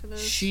 spoiler alert for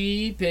this.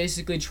 she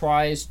basically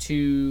tries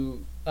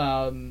to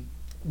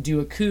do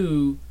a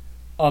coup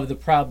of the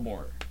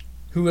Proudmoore,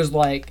 who is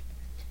like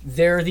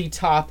they're the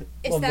top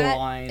Is of that the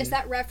line. is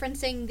that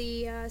referencing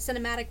the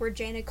cinematic where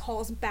Jaina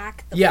calls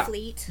back the Yeah.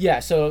 fleet? Yeah,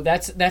 so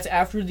that's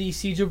after the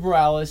Siege of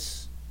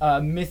Borealis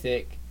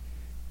mythic,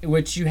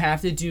 which you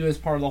have to do as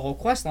part of the whole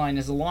quest line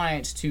as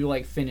Alliance to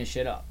like finish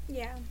it up.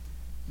 Yeah.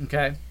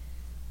 Okay.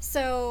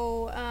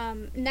 So,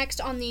 next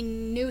on the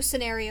new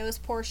scenarios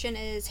portion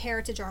is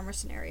Heritage Armor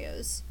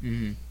scenarios.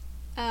 Mm-hmm.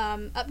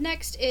 Up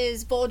next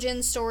is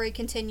Vol'jin's story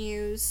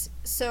continues.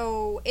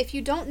 So, if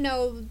you don't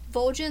know,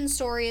 Vol'jin's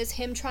story is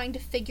him trying to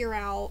figure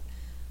out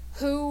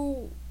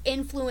who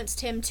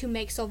influenced him to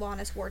make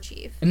Sylvanas war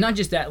chief. And not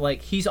just that,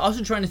 like he's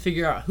also trying to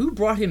figure out who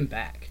brought him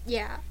back.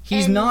 Yeah.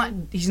 He's and-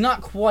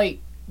 not quite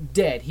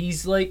dead.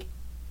 He's like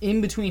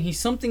in between. He's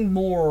something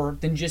more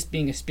than just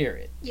being a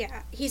spirit.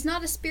 Yeah. He's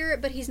not a spirit,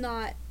 but he's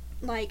not,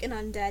 like, an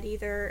undead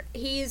either.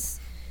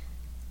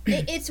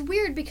 It's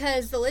weird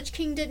because the Lich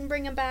King didn't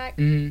bring him back.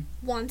 Mm-hmm.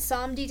 Juan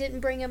Samdi didn't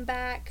bring him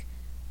back.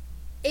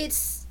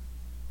 It's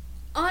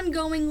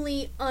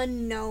ongoingly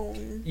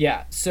unknown.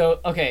 Yeah. So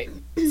okay.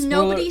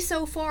 Nobody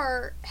so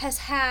far has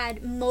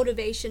had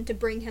motivation to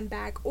bring him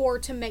back or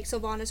to make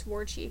Sylvanas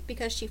war chief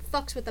because she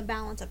fucks with the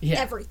balance of Yeah.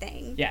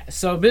 everything. Yeah.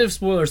 So a bit of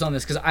spoilers on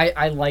this because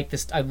I like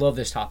this. I love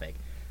this topic.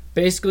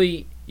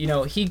 Basically,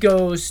 he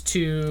goes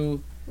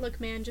to. Look,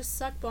 man, just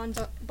suck Bon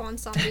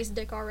Samdi's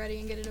dick already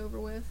and get it over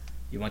with.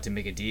 You want to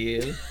make a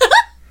deal?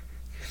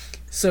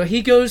 So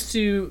he goes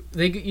to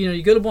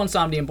you go to Bon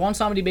Samdi and Bon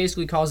Samdi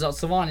basically calls out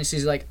Sylvanas.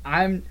 He's like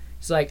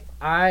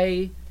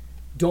I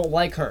don't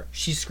like her.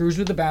 She screws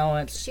with the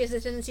balance. She has a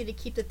tendency to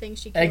keep the things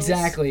she kills.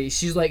 Exactly.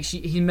 She's like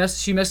she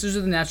messes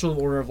with the natural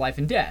order of life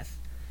and death.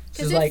 'Cause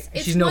She's it's- like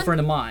it's she's no one-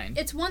 friend of mine.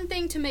 It's one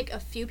thing to make a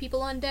few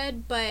people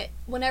undead, but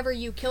whenever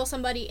you kill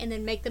somebody and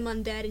then make them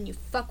undead and you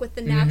fuck with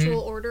the natural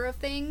order of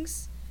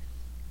things,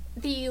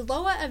 the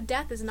Loa of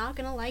Death is not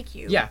gonna like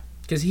you. Yeah,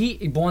 because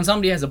Bon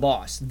Samdi has a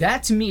boss.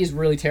 That to me is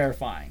really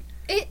terrifying.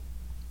 It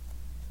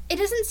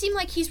doesn't seem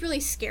like he's really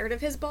scared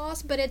of his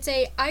boss, but it's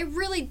I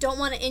really don't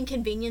want to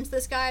inconvenience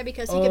this guy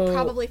because he could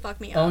probably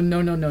fuck me up. Oh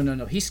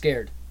no. He's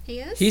scared. He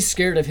is? He's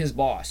scared of his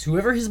boss.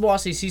 Whoever his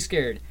boss is, he's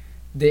scared.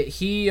 That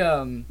he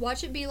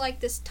Watch it be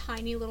like this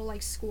tiny little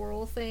like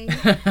squirrel thing.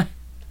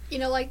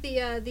 Like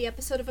the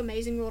episode of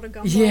Amazing World of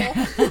Gumball.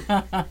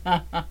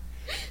 Yeah.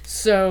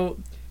 So,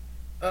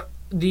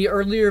 the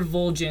earlier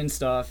Vol'jin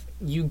stuff,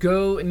 you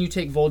go and you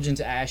take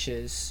Vol'jin's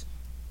ashes,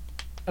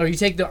 or you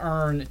take the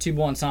urn to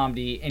Bon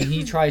Samdi, and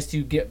he tries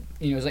to get,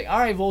 he's like, all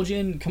right,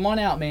 Vol'jin, come on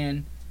out,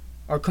 man.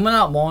 Or come on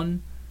out,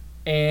 Mon.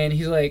 And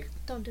he's like,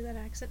 Don't do that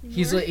accent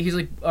anymore. he's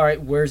like, all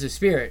right, where's the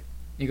spirit?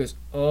 And he goes,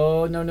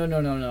 oh,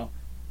 no.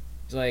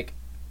 He's like,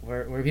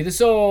 where be the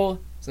soul?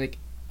 He's like,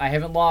 I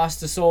haven't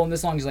lost a soul in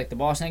this long. He's like, the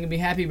boss ain't gonna be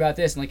happy about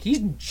this. And like, he's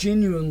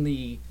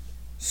genuinely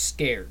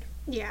scared.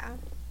 Yeah.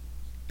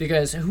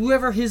 Because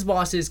whoever his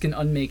boss is can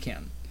unmake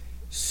him.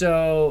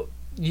 So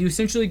you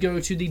essentially go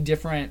to the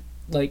different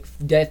like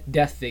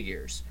death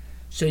figures.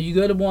 So you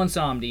go to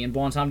Bwonsamdi, and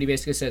Bwonsamdi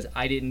basically says,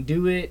 I didn't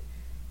do it.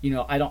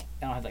 I don't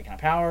have that kind of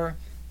power.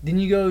 Then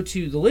you go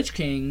to the Lich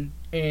King,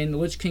 and the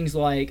Lich King's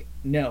like,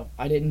 no,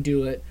 I didn't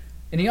do it.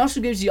 And he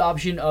also gives the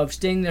option of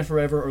staying there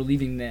forever or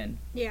leaving then.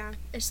 Yeah,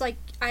 it's like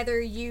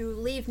either you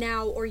leave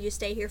now or you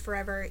stay here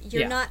forever.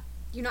 You're not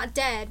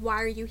dead.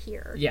 Why are you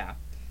here? Yeah.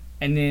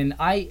 And then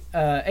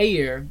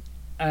Aegir,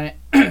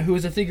 who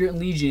is a figure in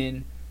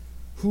Legion,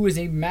 who is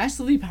a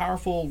massively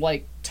powerful,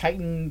 like,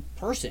 Titan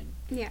person.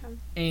 Yeah.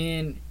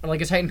 And,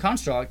 like, a Titan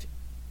construct.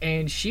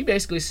 And she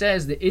basically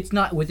says that it's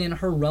not within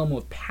her realm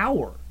of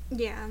power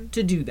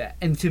to do that.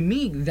 And to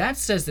me, that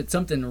says that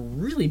something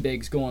really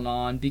big's going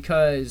on,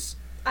 because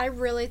I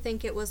really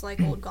think it was, like,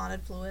 old god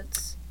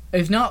influence.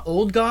 If not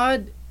old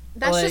god,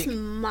 that's just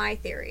my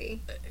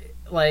theory.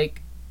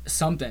 Like,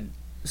 something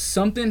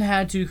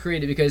had to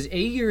create it, because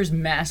Aegir is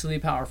massively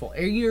powerful.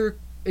 Aegir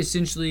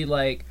essentially,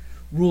 like,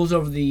 rules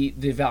over the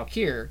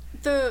Valkyr.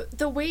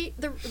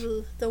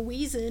 The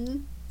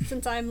reason,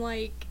 since I'm,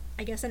 like,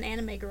 I guess an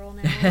anime girl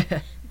now,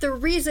 the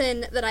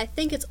reason that I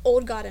think it's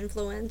old god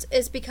influence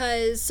is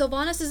because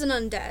Sylvanas is an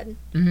undead.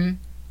 Mm-hmm.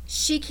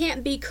 She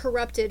can't be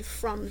corrupted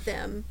from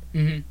them.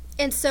 Mm-hmm.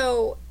 And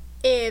so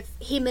if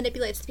he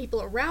manipulates the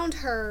people around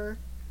her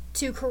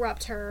to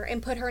corrupt her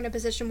and put her in a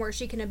position where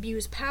she can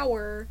abuse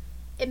power,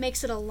 it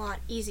makes it a lot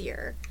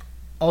easier.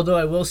 Although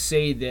I will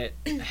say that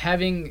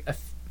having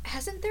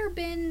hasn't there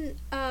been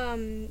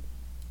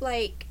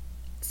like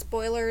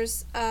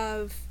spoilers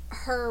of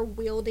her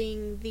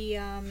wielding the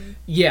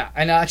Yeah,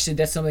 and actually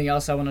that's something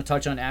else I want to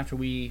touch on after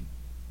we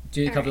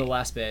cover the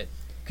last bit,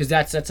 because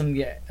that's something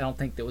that I don't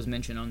think that was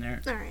mentioned on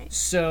there. All right.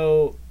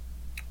 So,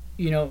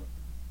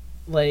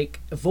 like,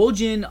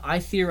 Vol'jin, I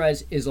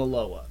theorize, is a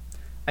Loa.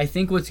 I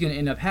think what's going to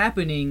end up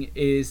happening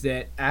is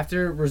that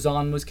after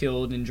Razan was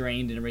killed and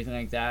drained and everything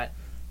like that,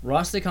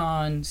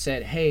 Rastakhan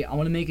said, hey, I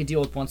want to make a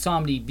deal with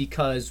Bwonsamdi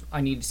because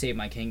I need to save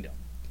my kingdom.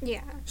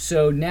 Yeah.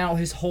 So now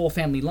his whole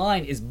family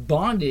line is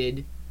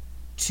bonded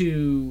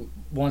to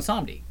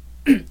Bwonsamdi,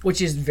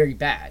 which is very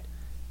bad,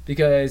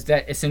 because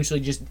that essentially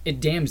just, it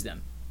damns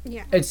them.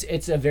 Yeah.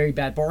 It's a very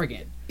bad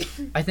bargain.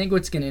 I think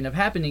what's going to end up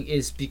happening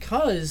is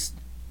because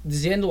the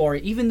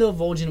Zandalari, even though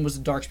Vol'jin was a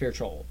Darkspear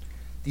troll,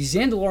 the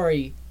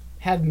Zandalari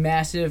have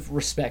massive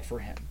respect for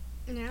him.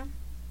 Yeah.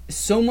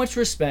 So much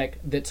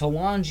respect that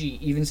Talanji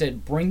even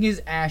said, bring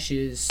his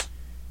ashes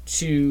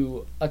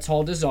to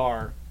Atal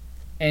Dazar,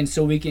 and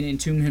so we can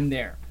entomb him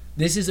there.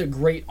 This is a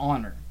great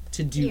honor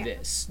to do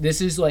this.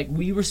 This is like,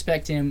 we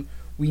respect him.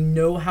 We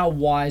know how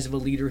wise of a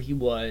leader he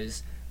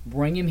was.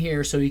 Bring him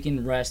here so he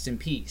can rest in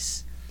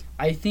peace.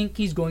 I think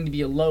he's going to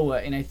be a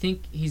Loa, and I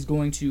think he's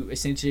going to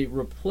essentially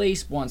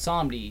replace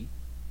Bwonsamdi,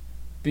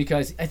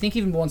 because I think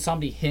even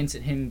Bwonsamdi hints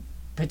at him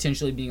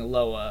potentially being a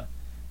Loa,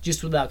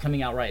 just without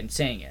coming out right and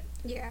saying it.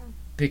 Yeah.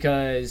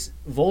 Because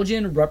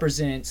Vol'jin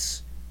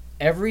represents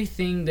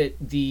everything that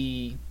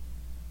the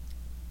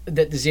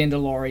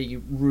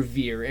Zandalari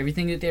revere,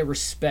 everything that they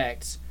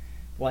respect.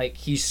 Like,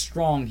 he's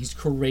strong, he's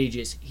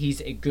courageous,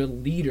 he's a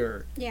good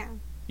leader. Yeah.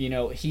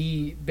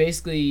 He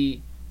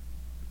basically...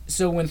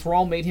 So when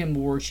Thrall made him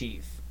war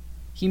chief,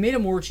 he made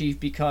him war chief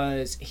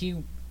because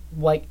he,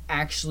 like,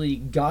 actually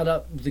got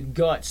up the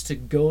guts to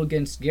go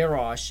against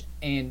Garrosh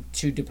and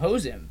to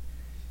depose him.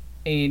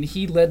 And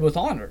he led with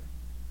honor.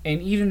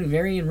 And even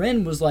Varian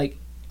Wrynn was like,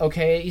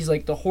 okay, he's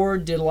like, the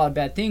Horde did a lot of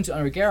bad things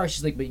under Garrosh.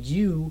 He's like, but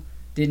you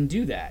didn't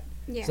do that.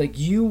 Yeah. It's like,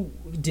 you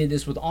did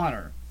this with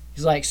honor.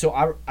 He's like,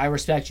 so I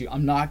respect you.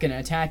 I'm not going to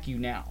attack you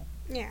now.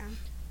 Yeah.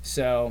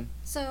 So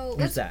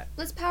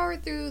let's power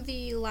through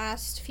the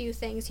last few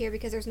things here,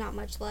 because there's not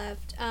much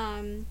left.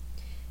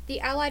 The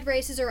allied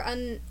races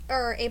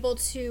are able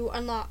to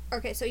unlock.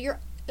 Okay, so you're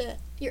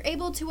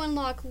able to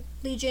unlock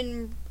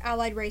Legion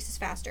allied races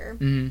faster.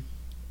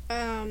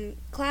 Mm-hmm.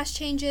 Class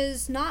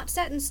changes not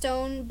set in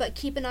stone, but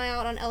keep an eye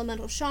out on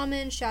Elemental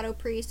Shaman, Shadow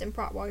Priest, and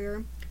Prot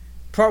Warrior.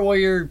 Prot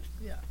Warrior,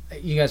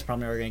 you guys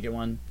probably are gonna get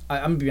one.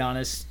 I'm gonna be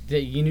honest.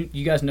 That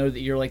you guys know that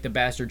you're like the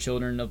bastard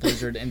children of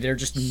Blizzard, and they're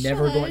just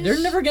never going. They're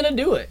never gonna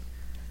do it.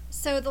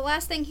 So the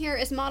last thing here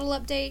is model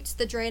updates.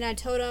 The Draenei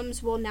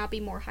totems will now be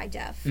more high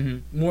def.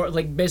 Mm-hmm. More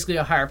like basically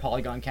a higher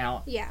polygon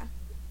count. Yeah.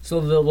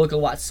 So they'll look a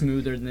lot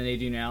smoother than they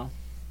do now.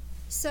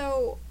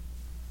 So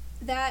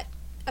that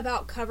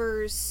about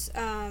covers.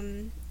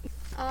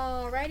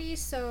 Alrighty,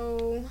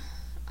 so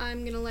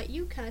I'm gonna let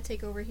you kind of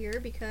take over here,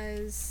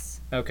 because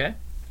okay,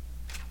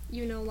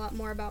 you know a lot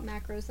more about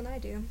macros than I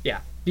do.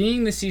 Yeah,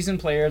 being the seasoned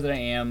player that I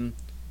am,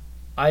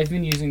 I've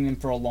been using them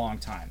for a long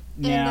time.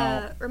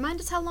 Now, and remind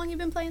us how long you've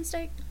been playing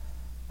Stake?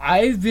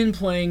 I've been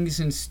playing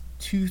since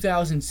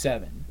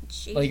 2007.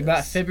 Jesus. Like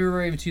about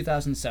February of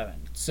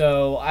 2007.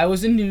 So I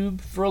was a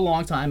noob for a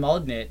long time, I'll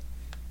admit.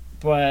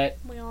 But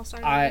we all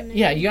started.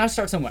 Yeah, you gotta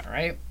start somewhere,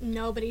 right?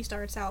 Nobody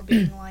starts out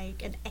being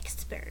like an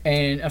expert.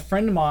 And a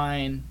friend of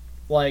mine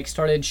like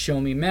started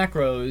showing me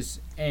macros,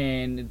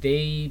 and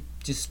they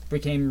just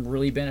became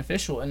really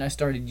beneficial, and I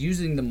started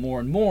using them more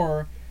and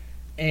more.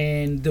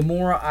 And the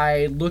more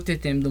I looked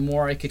at them, the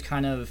more I could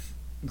kind of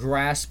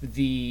grasp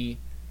the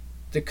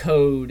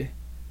code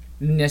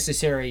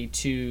necessary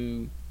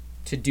to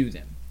do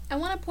them. I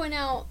want to point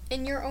out,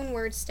 in your own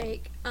words,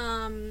 Steak,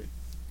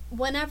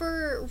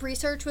 whenever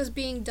research was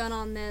being done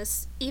on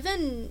this,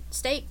 even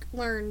Steak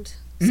learned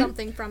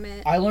something from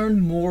it. I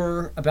learned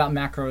more about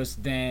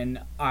macros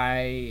than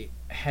I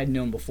had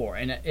known before,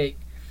 and it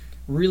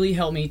really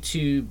helped me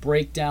to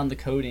break down the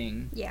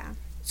coding. Yeah.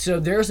 So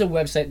there's a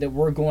website that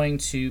we're going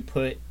to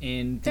put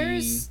in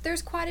the...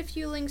 There's quite a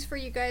few links for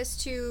you guys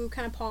to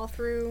kind of paw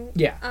through.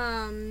 Yeah.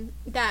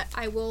 That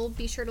I will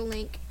be sure to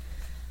link.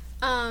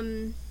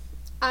 I'm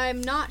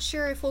not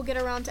sure if we'll get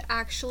around to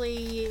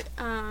actually,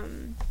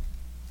 I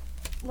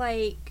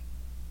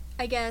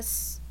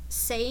guess,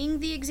 saying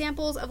the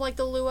examples of,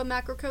 the Lua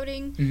macro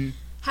coding. Mm-hmm.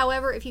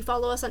 However, if you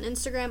follow us on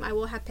Instagram, I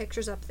will have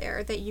pictures up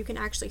there that you can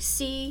actually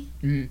see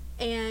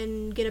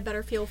and get a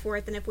better feel for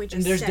it than if we just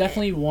And there's said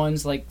definitely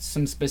ones,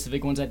 some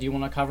specific ones I do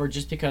want to cover,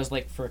 just because,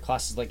 for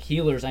classes like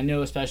healers, I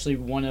know especially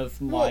one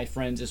of my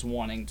friends is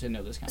wanting to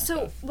know this kind of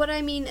stuff. So, what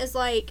I mean is,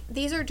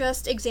 these are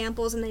just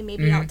examples and they may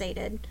be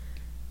outdated.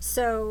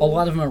 So a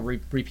lot of them are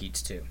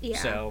repeats, too. Yeah.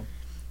 So,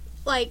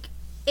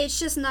 it's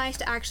just nice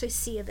to actually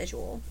see a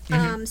visual.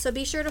 So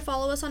be sure to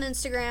follow us on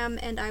Instagram,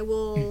 and I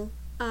will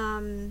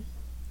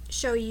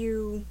show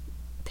you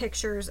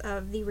pictures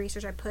of the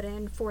research I put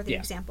in for the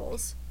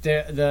examples.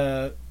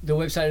 The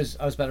website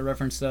I was about to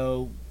reference,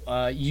 though,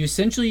 you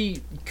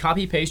essentially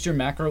copy paste your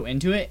macro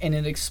into it, and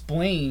it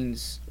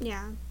explains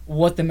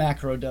what the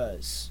macro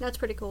does. That's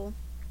pretty cool.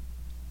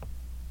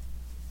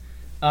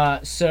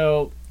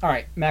 So, all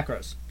right,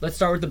 macros. Let's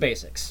start with the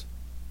basics.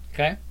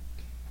 Okay?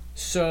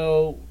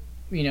 So,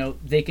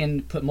 they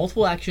can put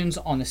multiple actions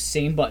on the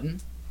same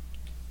button.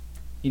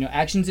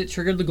 Actions that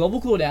trigger the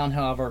global cooldown,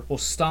 however, will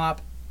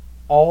stop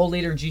all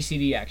later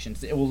GCD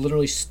actions. It will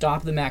literally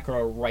stop the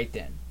macro right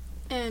then.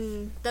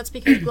 And that's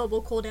because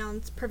global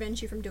cooldowns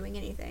prevents you from doing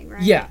anything,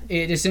 right? Yeah,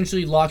 it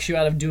essentially locks you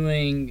out of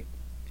doing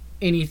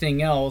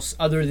anything else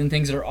other than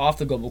things that are off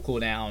the global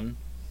cooldown.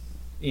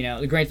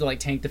 Granted,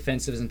 tank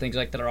defensives and things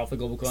like that are off the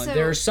global cooldown. So,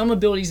 there are some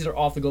abilities that are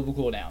off the global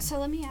cooldown. So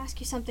let me ask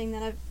you something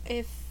that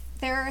if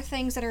there are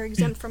things that are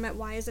exempt from it,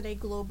 why is it a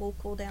global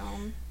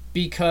cooldown?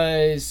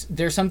 Because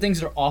there's some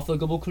things that are off the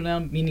global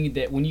cooldown, meaning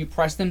that when you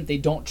press them, they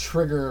don't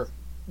trigger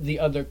the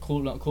other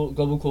global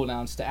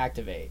cooldowns to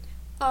activate.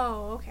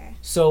 Oh, okay.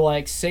 So,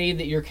 say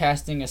that you're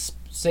casting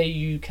say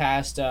you're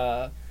playing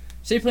a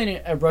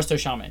Resto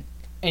Shaman,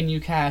 and you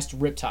cast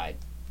Riptide.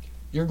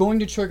 You're going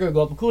to trigger a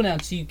global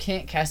cooldown, so you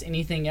can't cast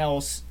anything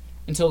else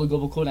until the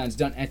global cooldown's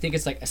done. I think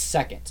it's a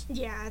second.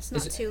 Yeah, it's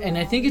not too long. And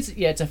I think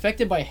it's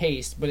affected by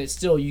haste, but it's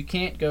still, you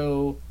can't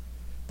go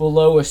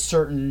below a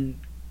certain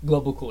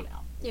global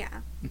cooldown.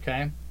 Yeah.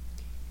 Okay?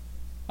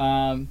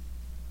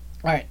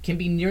 Alright, can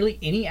be nearly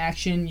any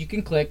action you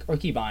can click or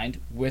keybind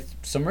with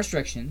some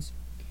restrictions.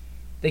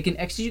 They can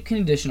execute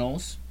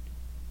conditionals.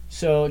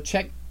 So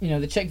check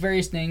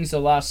various things,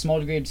 allow small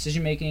degree of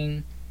decision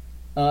making.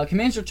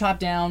 Commands are top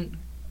down,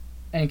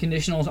 and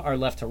conditionals are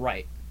left to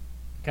right.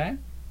 Okay?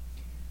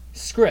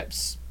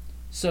 Scripts.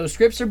 So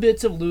scripts are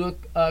bits of Lua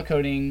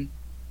coding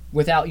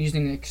without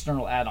using an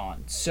external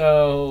add-on.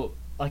 So,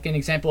 an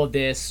example of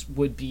this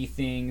would be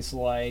things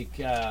like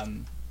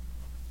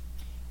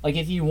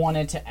if you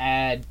wanted to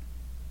add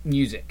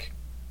music,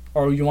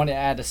 or you want to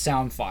add a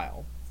sound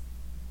file.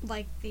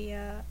 Like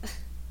the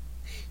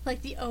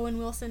Owen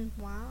Wilson,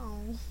 wow.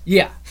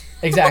 Yeah,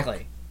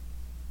 exactly.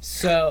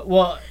 So,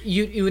 well,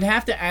 you would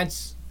have to add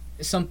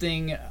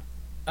something,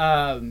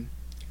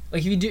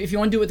 if you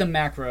want to do it with a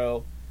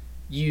macro,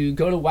 you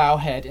go to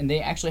Wowhead, and they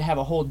actually have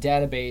a whole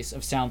database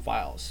of sound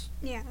files.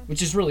 Yeah.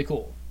 Which is really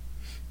cool.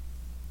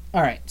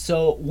 Alright,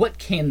 so what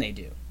can they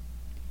do?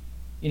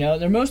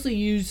 They're mostly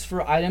used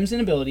for items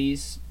and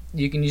abilities.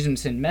 You can use them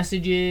to send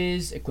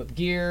messages, equip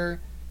gear,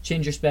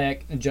 change your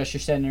spec, adjust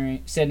your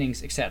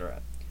settings,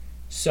 etc.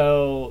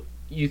 So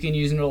you can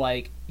use them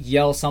to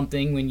yell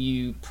something when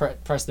you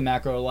press the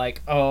macro,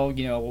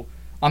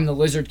 I'm the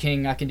Lizard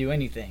King, I can do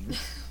anything.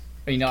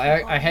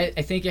 I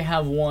think I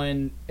have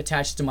one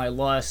attached to my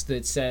Lust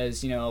that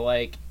says,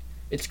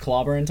 it's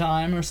clobbering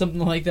time or something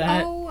like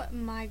that. Oh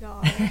my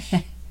gosh.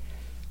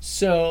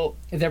 So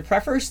they're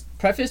prefaced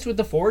with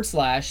the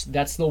 /.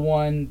 That's the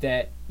one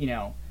that,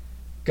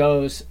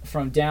 goes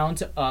from down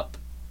to up,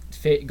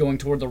 going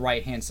toward the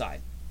right-hand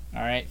side.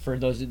 All right, for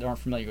those that aren't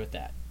familiar with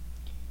that.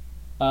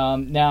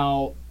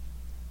 Now,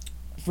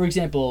 for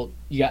example,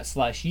 you got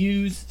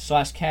 /use,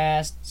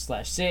 /cast,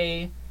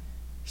 /say,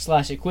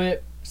 /equip,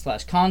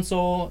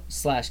 /console,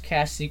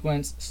 /cast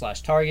sequence,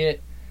 /target.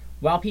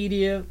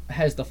 Wowpedia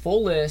has the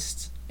full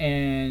list,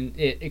 and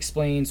it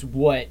explains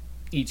what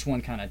each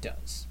one kind of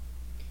does.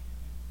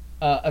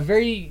 A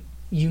very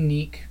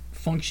unique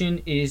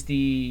function is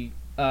the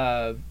 #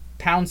 or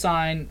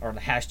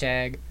the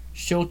hashtag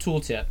show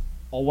tooltip,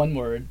 all one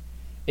word.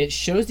 It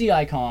shows the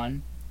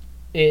icon.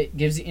 It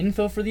gives the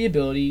info for the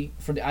ability,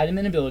 for the item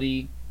and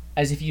ability,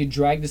 as if you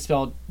drag the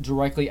spell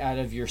directly out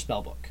of your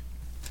spellbook.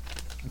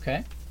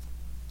 Okay?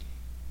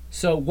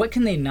 So what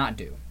can they not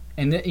do?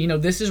 And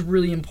this is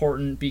really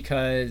important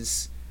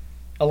because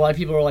a lot of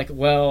people are like,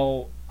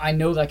 well, I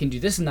know that I can do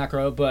this in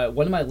macro, but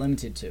what am I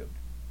limited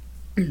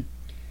to?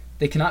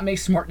 They cannot make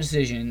smart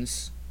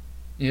decisions.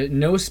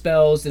 No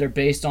spells that are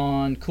based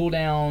on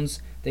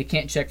cooldowns. They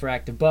can't check for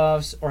active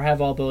buffs or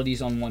have all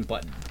abilities on one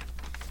button.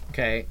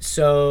 Okay,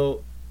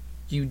 so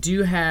you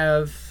do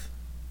have...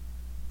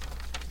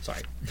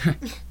 Sorry.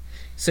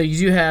 So you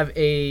do have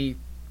a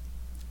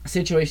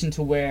situation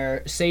to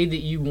where, say that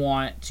you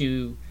want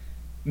to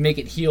make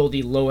it heal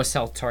the lowest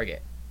health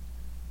target.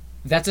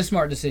 That's a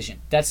smart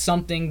decision. That's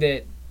something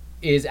that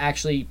is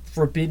actually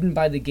forbidden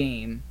by the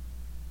game,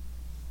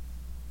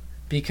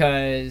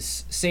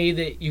 because say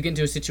that you get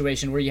into a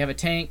situation where you have a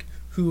tank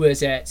who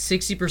is at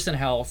 60%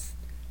 health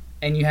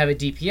and you have a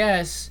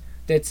DPS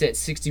that's at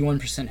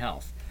 61%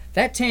 health.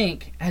 That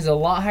tank has a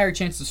lot higher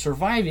chance of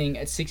surviving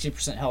at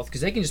 60% health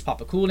because they can just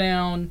pop a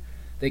cooldown,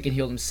 they can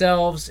heal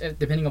themselves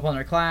depending upon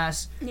their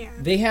class. Yeah.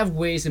 They have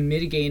ways of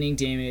mitigating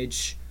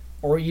damage,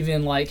 or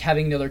even like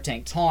having another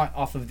tank taunt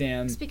off of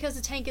them. It's because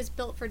the tank is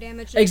built for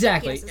damage.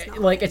 Exactly. DPS is not.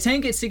 Like a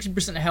tank at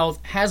 60% health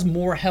has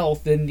more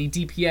health than the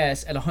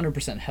DPS at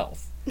 100%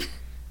 health.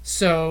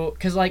 So,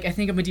 because like I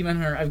think I'm a Demon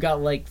Hunter, I've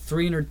got like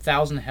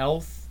 300,000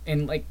 health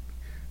and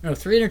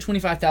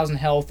 325,000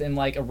 health in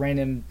like a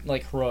random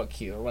like heroic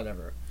queue or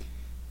whatever.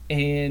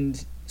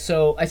 And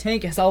so a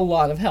tank has a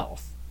lot of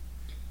health,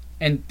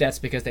 and that's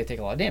because they take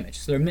a lot of damage,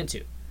 so they're meant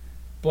to.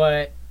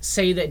 But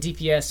say that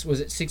DPS was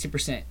at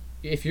 60%,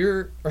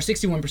 or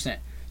 61%,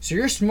 so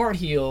your smart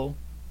heal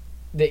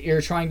that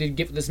you're trying to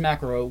get with this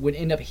macro would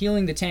end up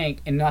healing the tank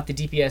and not the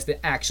DPS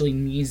that actually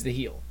needs the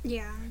heal.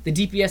 Yeah. The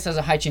DPS has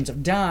a high chance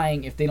of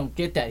dying if they don't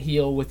get that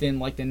heal within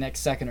like the next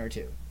second or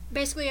two.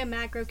 Basically, a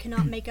macro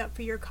cannot make up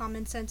for your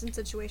common sense and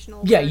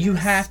situational Yeah, awareness. you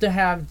have to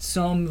have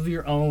some of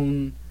your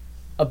own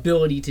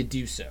ability to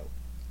do so.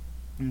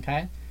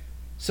 Okay?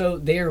 So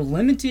they are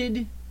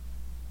limited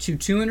to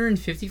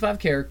 255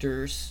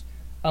 characters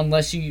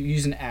unless you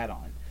use an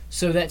add-on.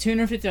 So that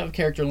 255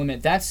 character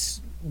limit,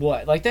 that's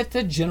what? Like, that's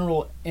the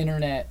general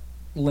internet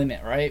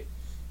limit, right?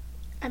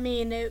 I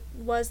mean, it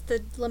was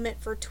the limit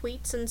for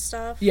tweets and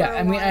stuff. Yeah,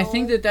 I mean, I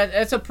think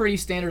that's a pretty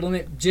standard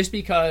limit just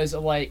because,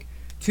 like,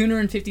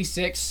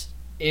 256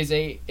 is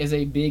a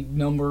big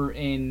number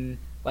in,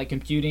 like,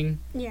 computing.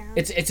 Yeah.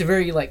 It's a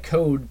very, like,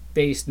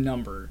 code-based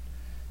number.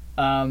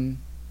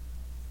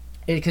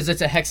 Because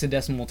it's a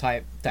hexadecimal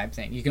type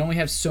thing. You can only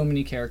have so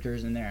many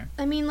characters in there.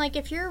 I mean, like,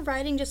 if you're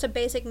writing just a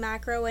basic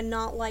macro and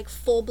not, like,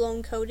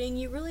 full-blown coding,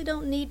 you really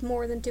don't need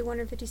more than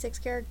 256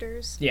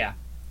 characters. Yeah.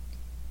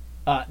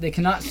 They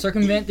cannot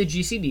circumvent the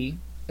GCD.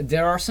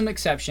 There are some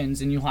exceptions,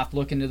 and you'll have to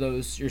look into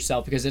those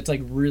yourself because it's,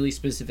 like, really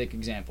specific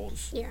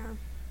examples. Yeah.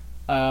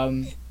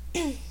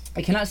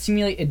 It cannot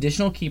simulate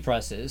additional key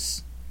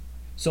presses.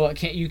 So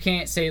you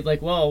can't say,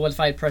 like, well, what if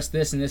I press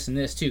this and this and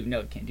this, too?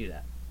 No, it can't do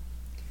that.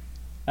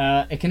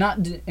 It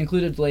cannot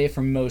include a delay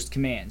for most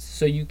commands.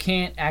 So you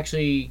can't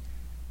actually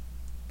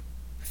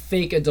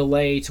fake a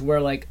delay to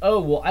where, like, oh,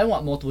 well, I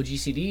want multiple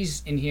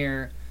GCDs in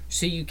here,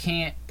 so you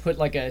can't put,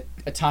 like, a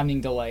timing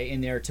delay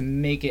in there to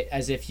make it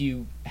as if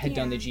you had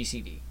done the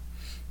GCD.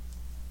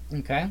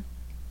 Okay?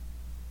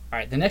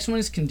 Alright, the next one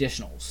is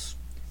conditionals.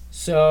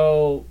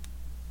 So,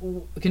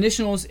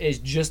 conditionals is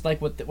just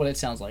like what it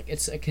sounds like.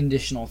 It's a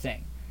conditional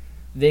thing.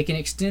 They can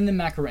extend the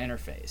macro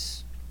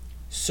interface.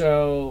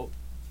 So,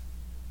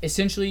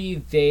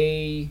 essentially,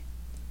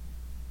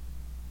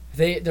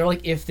 they're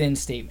like if-then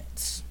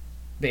statements,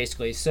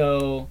 basically.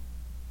 So,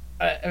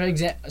 I'm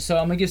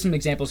gonna give some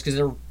examples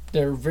because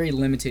they're very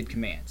limited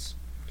commands.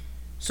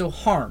 So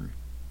harm,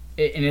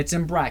 and it's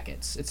in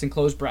brackets. It's in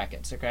closed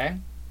brackets. Okay.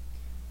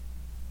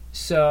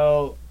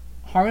 So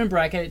harm in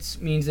brackets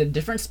means a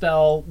different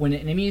spell when an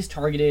enemy is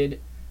targeted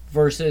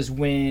versus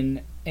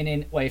when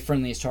a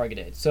friendly is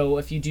targeted. So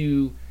if you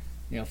do,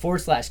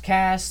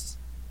 /cast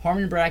harm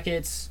in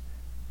brackets,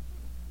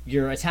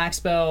 your attack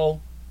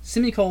spell,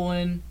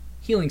 semicolon,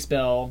 healing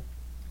spell,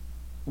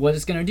 what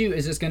it's going to do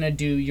is it's going to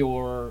do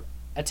your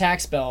attack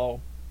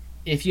spell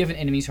if you have an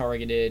enemy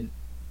targeted,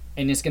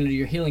 and it's going to do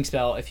your healing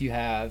spell if you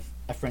have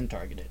a friend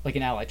targeted, like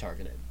an ally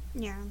targeted.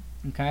 Yeah.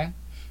 Okay?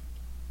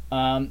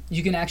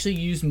 You can actually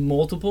use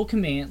multiple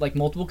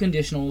multiple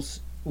conditionals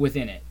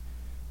within it.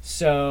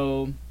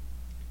 So,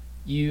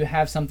 you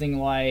have something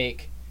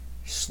like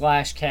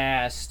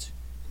 /cast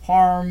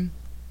harm,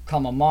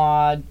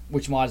 mod,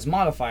 which mod is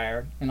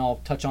modifier, and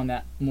I'll touch on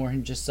that more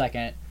in just a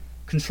second,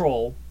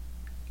 control,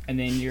 and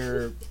then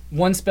your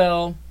one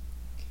spell,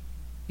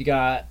 you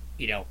got,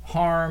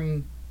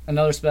 harm,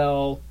 another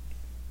spell,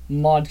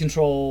 mod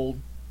control,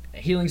 a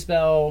healing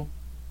spell,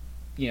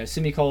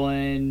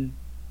 semicolon,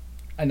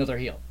 another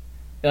heal.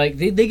 Like,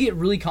 they get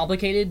really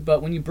complicated,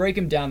 but when you break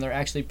them down, they're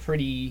actually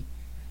pretty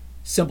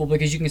simple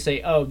because you can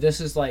say, oh, this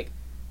is like,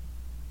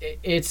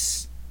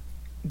 it's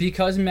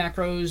because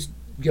macros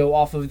go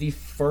off of the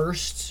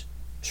first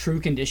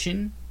true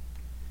condition,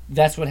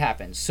 that's what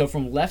happens. So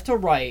from left to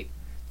right,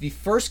 the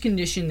first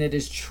condition that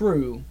is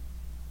true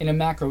in a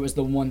macro is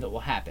the one that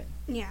will happen.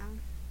 Yeah.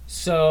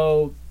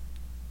 So,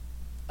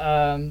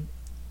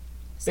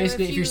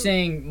 basically, if you're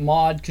saying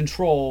mod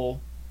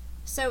control...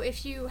 So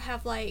if you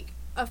have, like,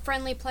 a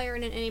friendly player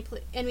and an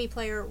enemy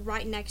player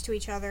right next to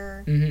each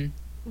other,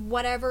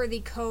 whatever the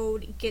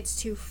code gets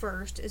to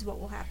first is what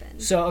will happen.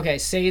 So, okay,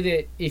 say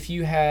that if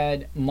you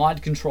had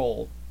mod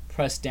control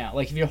pressed down,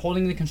 like if you're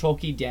holding the control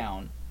key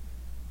down,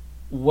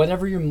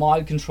 whatever your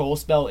mod control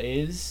spell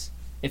is,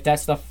 if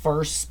that's the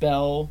first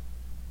spell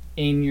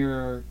in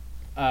your,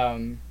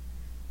 for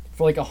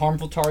like a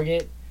harmful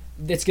target,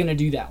 it's going to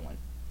do that one.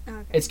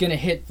 Okay. It's going to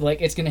hit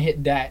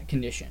that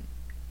condition.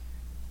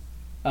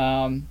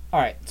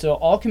 Alright, so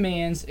all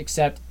commands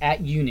except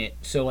at unit,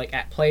 so like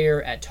at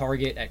player, at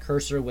target, at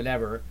cursor,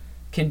 whatever,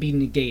 can be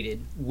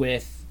negated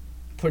with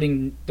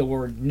putting the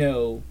word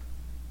no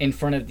in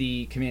front of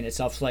the command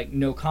itself. So like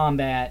no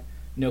combat,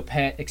 no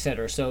pet,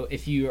 etc. So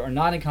if you are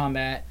not in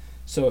combat,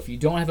 so if you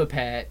don't have a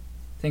pet,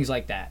 things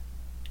like that.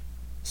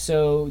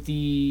 So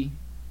the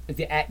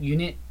at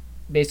unit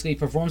basically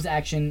performs the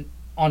action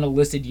on a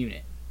listed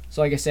unit. So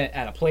like I said,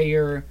 at a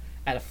player,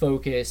 at a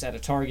focus, at a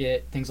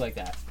target, things like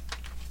that.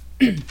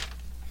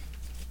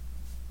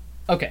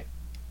 Okay,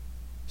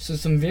 so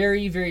some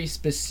very, very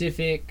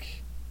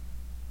specific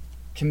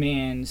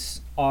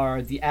commands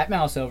are the at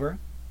mouse over.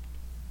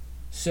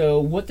 So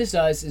what this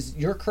does is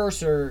your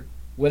cursor,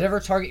 whatever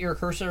target your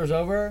cursor is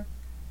over,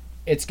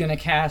 it's going to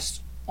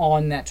cast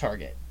on that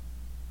target.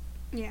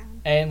 Yeah.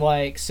 And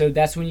like, so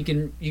that's when you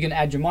can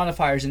add your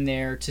modifiers in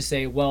there to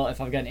say, well, if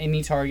I've got an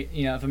enemy target,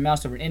 if I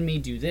mouse over an enemy,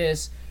 do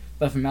this.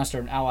 But if I mouse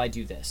over an ally,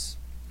 do this.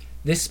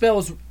 This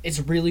spell it's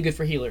really good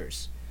for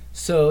healers.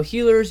 So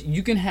healers,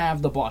 you can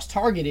have the boss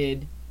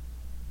targeted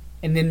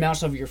and then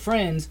mouse over your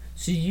friends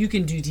so you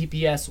can do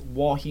DPS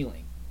while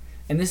healing.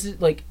 And this is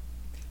like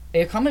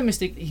a common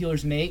mistake that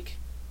healers make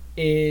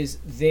is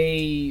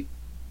they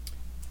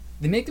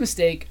make the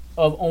mistake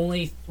of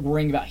only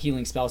worrying about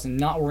healing spells and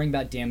not worrying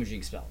about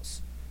damaging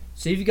spells.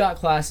 So you've got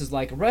classes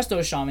like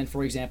Resto Shaman,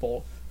 for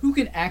example, who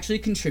can actually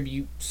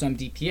contribute some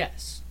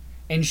DPS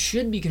and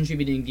should be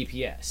contributing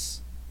DPS.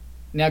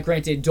 Now,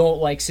 granted,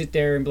 don't sit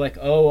there and be like,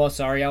 oh, well,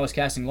 sorry, I was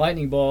casting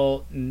Lightning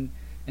Bolt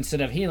instead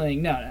of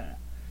healing. No.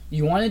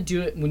 You want to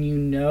do it when you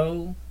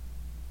know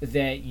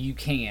that you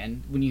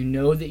can, when you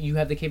know that you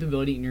have the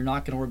capability and you're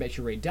not going to worry about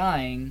your raid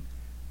dying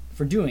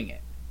for doing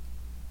it.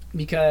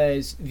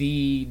 Because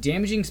the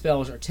damaging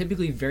spells are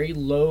typically very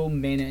low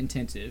mana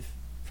intensive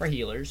for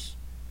healers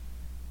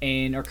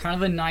and are kind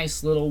of a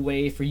nice little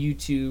way for you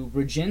to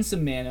regen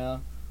some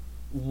mana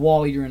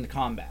while you're in the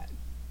combat.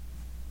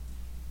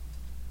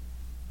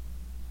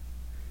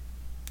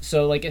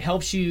 So, it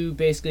helps you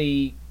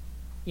basically,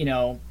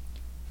 it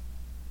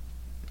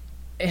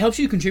helps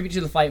you contribute to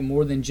the fight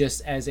more than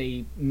just as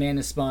a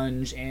mana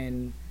sponge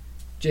and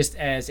just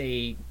as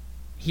a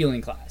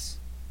healing class.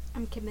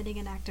 I'm committing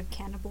an act of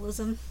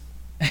cannibalism.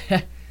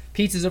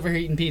 Pizza's over here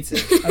eating pizza.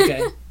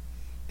 Okay.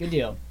 Good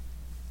deal.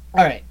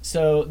 Alright,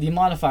 so the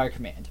modifier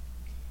command.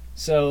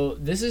 So,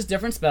 this is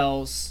different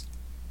spells.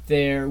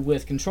 They're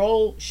with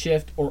Control,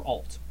 Shift, or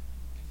Alt.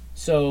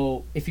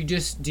 So, if you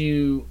just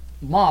do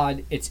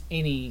mod, it's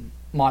any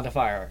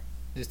modifier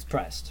that's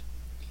pressed.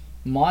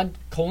 Mod :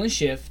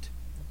 Shift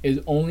is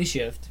only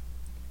Shift.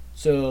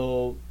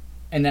 So,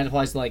 and that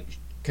applies to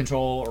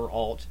Control or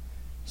Alt.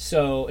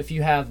 So if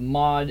you have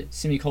mod :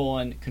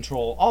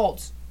 Control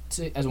Alt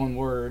as one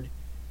word,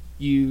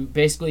 you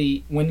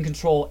basically, when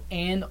Control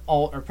and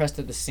Alt are pressed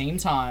at the same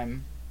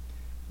time,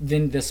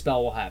 then the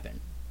spell will happen.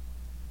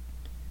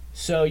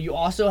 So you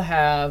also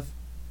have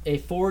a /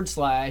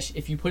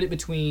 if you put it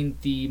between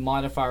the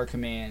modifier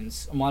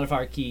commands,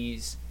 modifier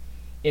keys,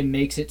 it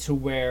makes it to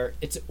where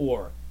it's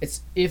or.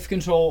 It's if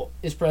Control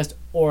is pressed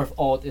or if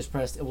Alt is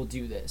pressed, it will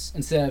do this,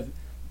 instead of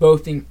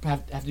both things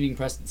have to be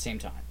pressed at the same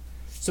time.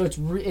 So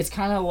it's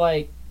kind of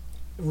like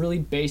really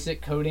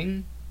basic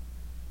coding,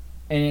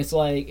 and it's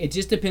it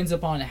just depends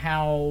upon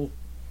how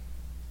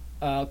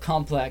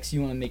complex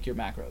you want to make your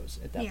macros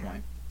at that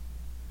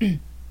point.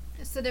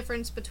 It's the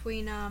difference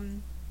between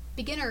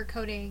beginner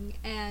coding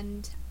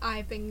and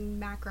I've been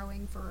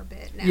macroing for a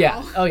bit now.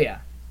 Yeah. Oh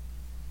yeah.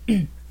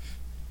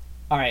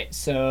 Alright,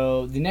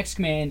 so the next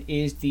command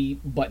is the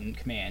button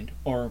command,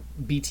 or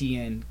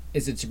BTN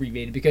as it's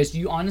abbreviated, because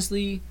you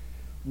honestly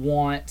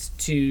want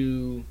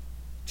to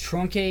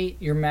truncate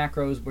your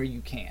macros where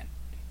you can.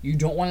 You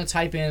don't want to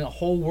type in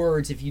whole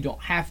words if you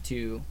don't have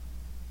to.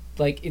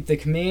 If the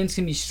commands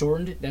can be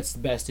shortened, that's the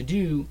best to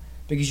do,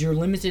 because you're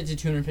limited to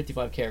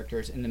 255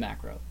 characters in the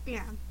macro.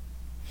 Yeah.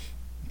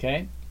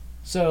 Okay?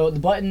 So the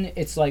button,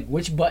 it's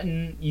which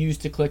button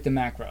used to click the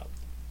macro.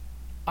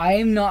 I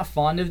am not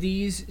fond of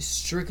these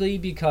strictly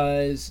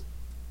because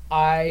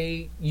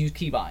I use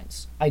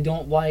keybinds. I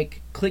don't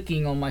like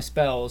clicking on my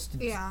spells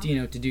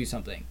to do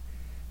something.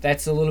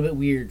 That's a little bit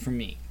weird for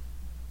me.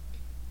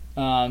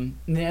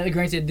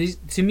 Granted,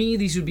 to me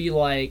these would be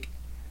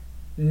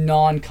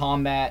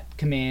non-combat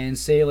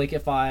commands. Say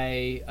if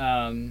I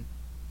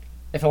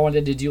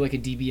wanted to do a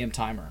DBM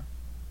timer,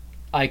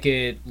 I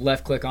could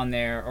left click on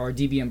there, or a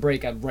DBM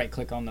break, I'd right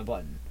click on the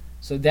button.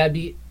 So that'd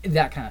be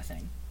that kind of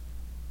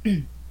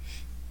thing.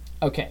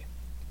 Okay.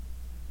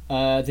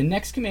 The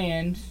next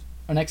command,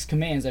 or next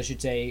commands I should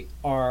say,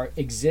 are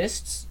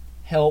exists,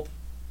 help,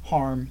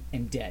 harm,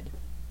 and dead.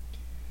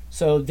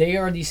 So they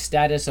are the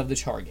status of the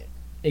target.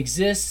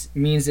 Exists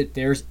means that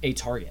there's a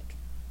target,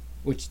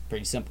 which is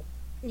pretty simple.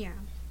 Yeah.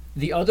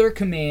 The other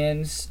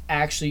commands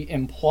actually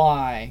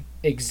imply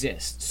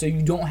exist. So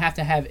you don't have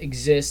to have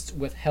exist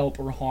with help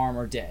or harm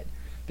or dead.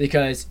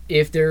 Because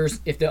if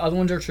the other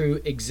ones are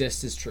true,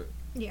 exist is true.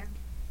 Yeah.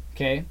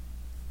 Okay?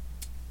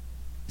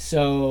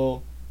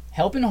 So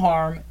help and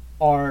harm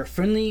are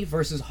friendly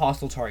versus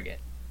hostile target.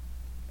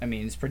 I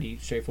mean, it's pretty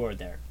straightforward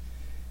there.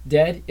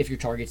 Dead if your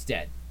target's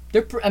dead.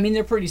 They're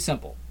pretty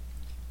simple.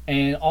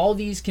 And all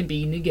these can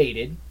be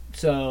negated.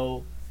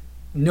 So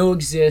no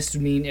exist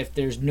would mean if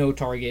there's no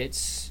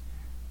targets.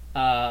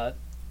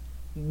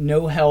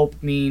 No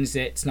help means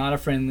that it's not a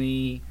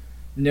friendly.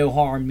 No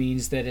harm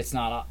means that it's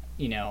not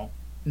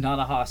not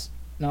a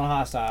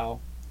hostile.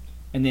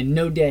 And then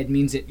no dead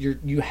means that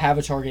you have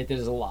a target that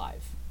is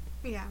alive.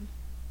 Yeah.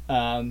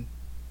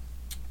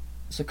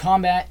 So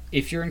combat,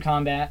 if you're in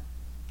combat,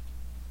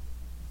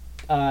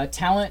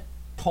 talent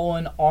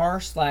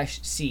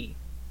 :R/C.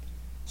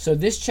 So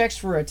this checks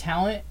for a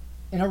talent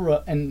in a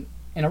row in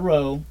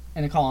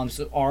a column.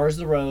 So R is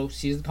the row,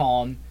 C is the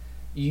column.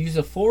 You use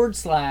a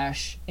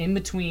 / in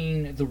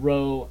between the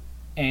row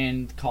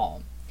and the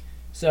column.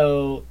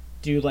 So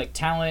do like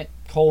talent :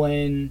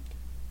 row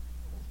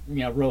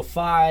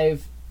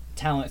 5,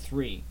 talent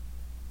 3.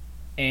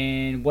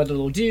 And what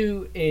it'll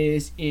do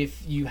is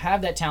if you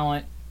have that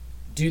talent,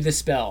 do the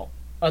spell.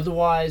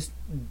 Otherwise,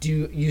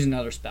 use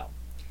another spell.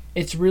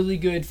 It's really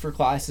good for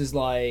classes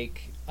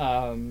like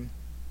a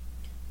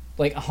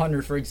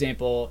hunter, for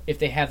example. If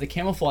they have the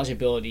camouflage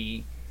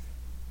ability,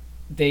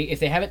 if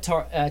they have it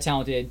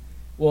talented,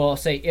 well,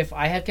 say if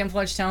I have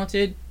camouflage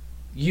talented,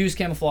 use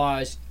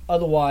camouflage.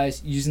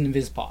 Otherwise, use an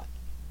Invispot.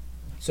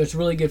 So it's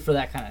really good for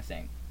that kind of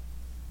thing.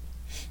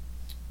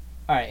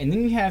 Alright, and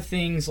then you have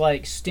things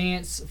like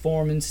stance,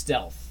 form, and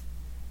stealth.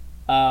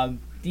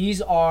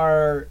 These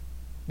are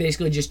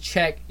basically just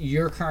check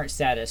your current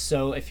status.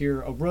 So if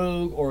you're a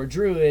rogue or a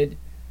druid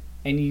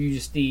and you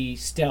use the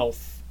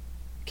stealth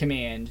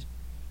command,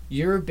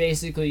 you're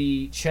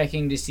basically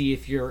checking to see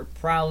if you're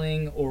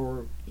prowling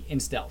or in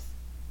stealth.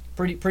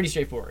 Pretty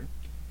straightforward.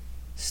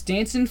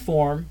 Stance and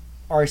form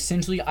are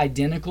essentially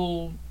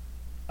identical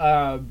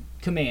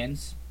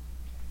commands.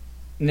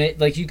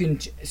 And you can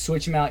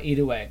switch them out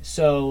either way.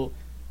 So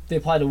they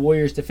apply to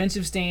warrior's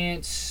defensive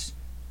stance.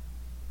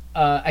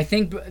 I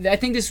think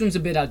this one's a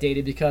bit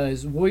outdated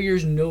because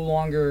warriors no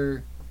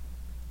longer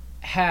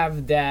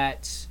have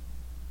that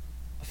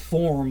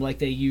form like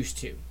they used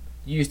to.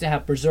 You used to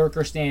have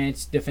berserker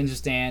stance, defensive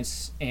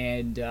stance,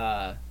 and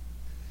God,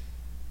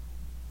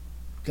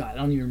 I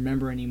don't even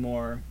remember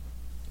anymore.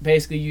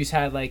 Basically, you just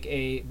had like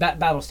a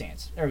battle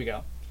stance. There we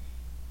go.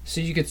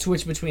 So you could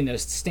switch between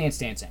those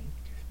stancing.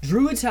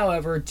 Druids,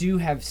 however, do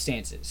have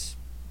stances.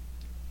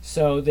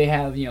 So they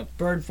have,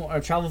 bird form,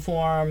 or travel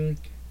form,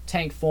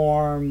 tank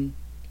form,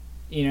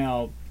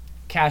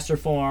 caster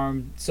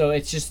form. So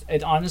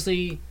it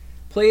honestly,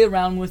 play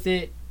around with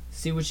it,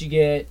 see what you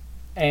get,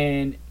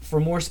 and for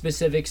more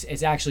specifics,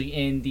 it's actually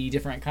in the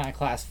different kind of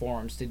class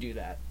forms to do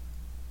that.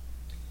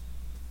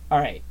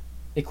 Alright,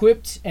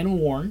 equipped and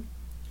worn.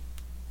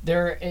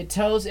 It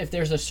tells if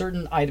there's a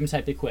certain item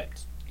type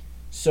equipped.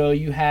 So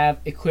you have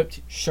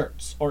equipped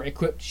shirts or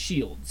equipped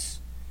shields.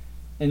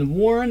 And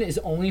worn is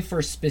only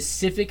for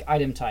specific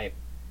item type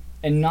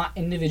and not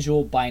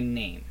individual by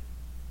name.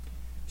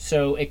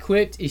 So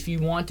equipped, if you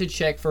want to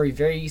check for a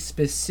very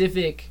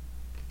specific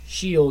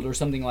shield or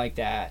something like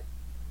that,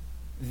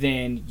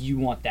 then you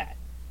want that.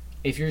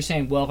 If you're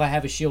saying, well, if I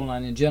have a shield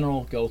on in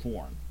general, go with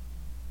worn.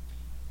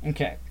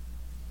 Okay.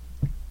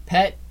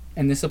 Pet,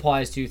 and this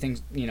applies to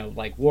things,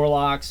 like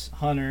warlocks,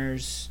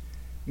 hunters,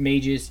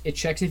 mages. It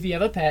checks if you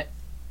have a pet.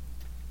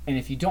 And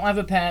if you don't have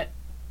a pet,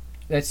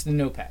 that's the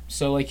no pet.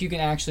 So you can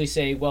actually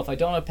say, well, if I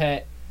don't have a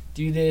pet,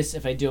 do this.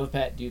 If I do have a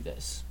pet, do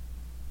this.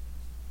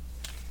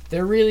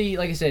 They're really,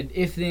 like I said,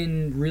 if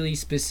then really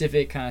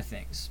specific kind of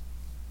things.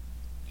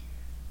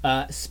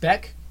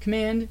 Spec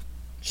command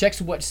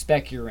checks what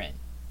spec you're in.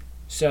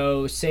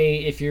 So say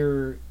if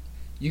you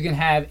can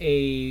have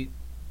a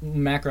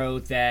macro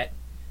that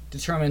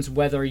determines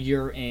whether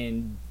you're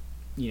in,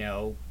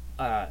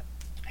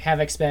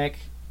 Havoc spec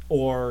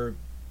or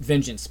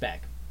Vengeance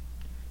spec.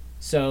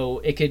 So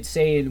it could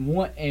say in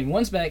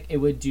one spec it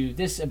would do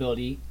this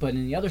ability, but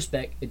in the other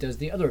spec it does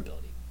the other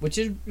ability, which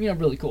is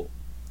really cool.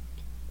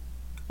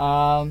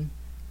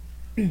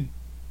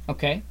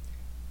 Okay,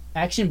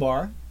 action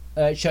bar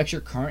checks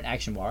your current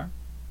action bar.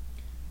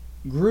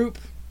 Group,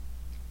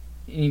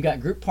 and you got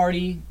group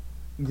party,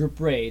 group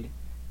raid.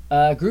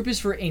 Group is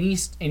for any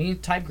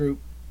type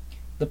group.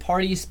 The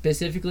party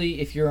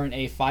specifically if you're in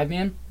a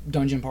 5-man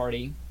dungeon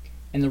party.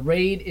 And the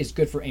raid is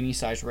good for any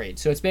size raid.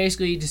 So it's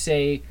basically to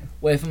say,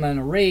 well, if I'm in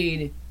a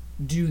raid,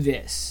 do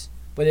this.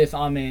 But if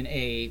I'm in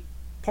a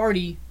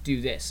party,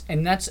 do this.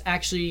 And that's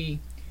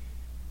actually,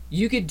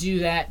 you could do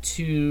that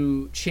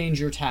to change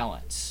your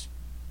talents,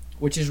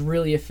 which is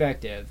really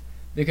effective.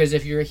 Because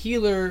if you're a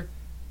healer,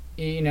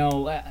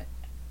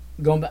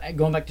 going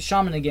back to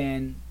shaman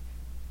again,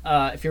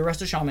 if you're a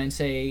Resto Shaman,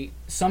 say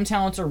some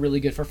talents are really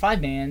good for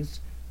 5-mans,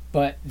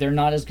 but they're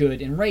not as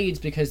good in raids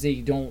because they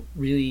don't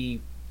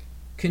really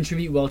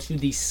contribute well to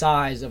the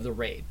size of the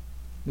raid,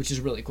 which is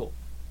really cool.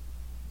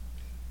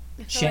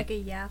 I feel like a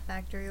yeah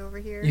factory over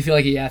here. You feel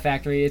like a yeah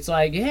factory? It's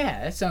like,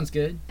 yeah, that sounds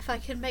good. If I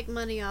could make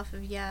money off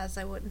of Yaz,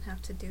 I wouldn't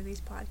have to do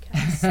these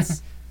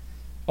podcasts.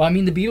 Well, I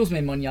mean, the Beatles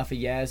made money off of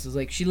Yaz. It's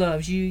like, she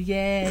loves you,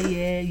 yeah,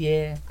 yeah,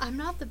 yeah. I'm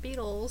not the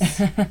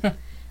Beatles.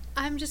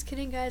 I'm just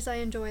kidding, guys. I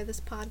enjoy this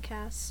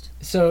podcast.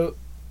 So,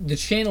 the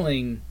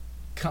channeling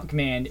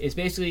command is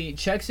basically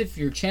checks if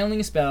you're channeling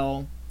a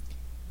spell,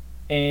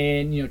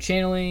 and,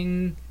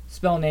 channeling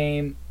spell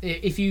name.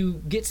 If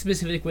you get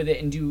specific with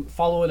it and do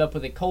follow it up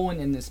with a colon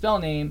in the spell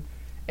name,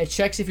 it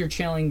checks if you're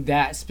channeling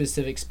that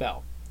specific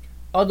spell.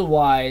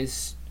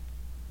 Otherwise,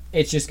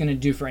 it's just going to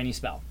do for any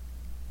spell.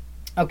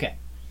 Okay.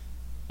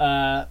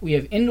 We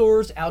have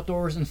indoors,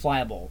 outdoors, and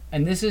flyable.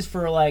 And this is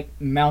for,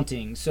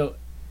 mounting,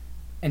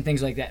 and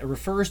things like that. It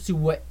refers to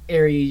what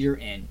area you're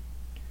in.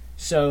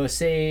 So,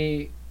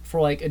 say,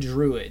 for, a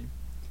druid,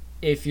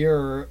 if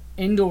you're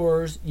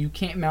indoors, you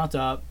can't mount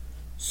up,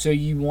 so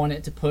you want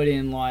it to put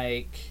in,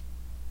 a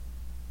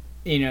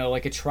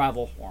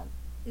travel form.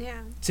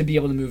 Yeah. To be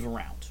able to move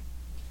around.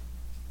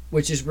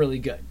 Which is really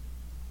good.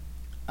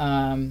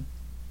 And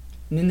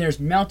then there's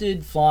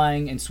mounted,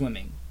 flying, and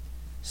swimming.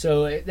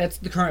 So that's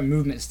the current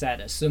movement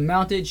status. So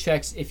mounted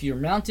checks if you're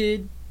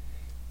mounted.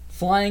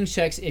 Flying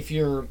checks if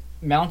you're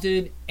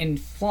mounted and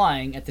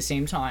flying at the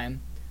same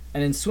time.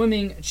 And then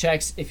swimming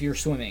checks if you're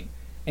swimming.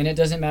 And it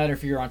doesn't matter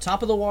if you're on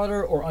top of the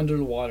water or under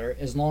the water,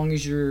 as long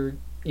as you're,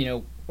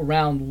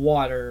 around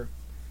water,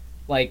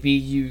 be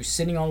you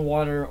sitting on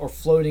water or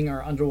floating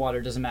or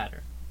underwater, doesn't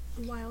matter.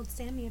 Wild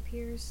Sammy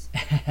appears.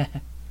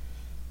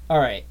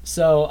 Alright,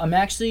 so I'm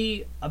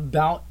actually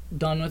about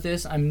done with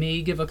this. I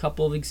may give a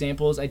couple of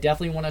examples. I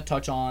definitely want to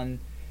touch on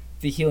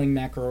the healing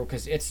macro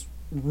because it's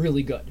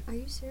really good. Are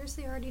you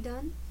seriously already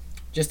done?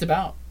 Just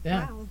about,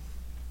 yeah. Wow.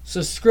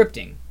 So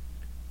scripting.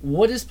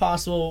 What is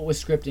possible with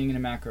scripting in a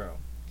macro?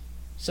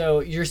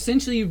 So you're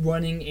essentially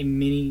running a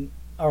mini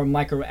or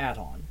micro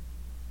add-on.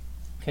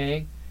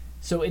 Okay?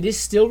 So it is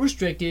still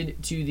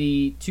restricted to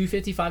the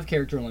 255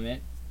 character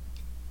limit.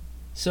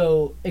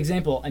 So,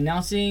 example,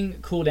 announcing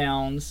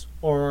cooldowns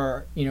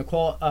or,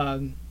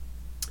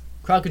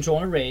 crowd control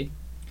in a raid,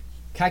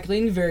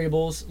 calculating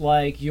variables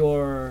like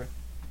your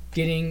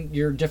getting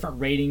your different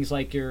ratings,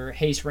 like your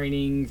haste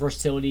rating,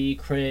 versatility,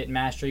 crit,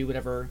 mastery,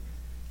 whatever.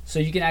 So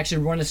you can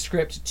actually run a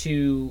script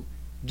to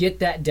get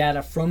that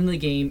data from the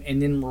game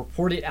and then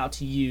report it out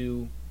to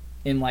you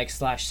in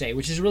 /say,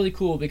 which is really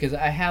cool because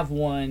I have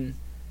one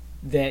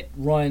that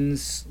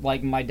runs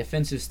my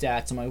defensive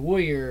stats on my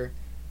warrior.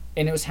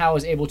 And it was how I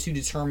was able to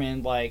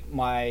determine,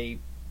 my,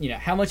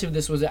 how much of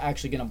this was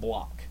actually going to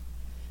block.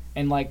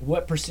 And,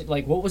 what percent,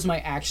 what was my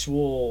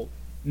actual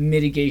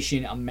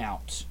mitigation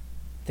amount.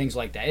 Things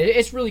like that.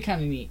 It's really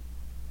kind of neat.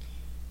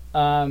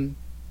 So,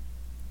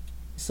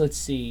 let's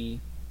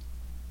see.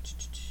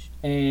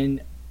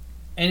 And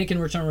it can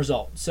return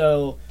result.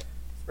 So,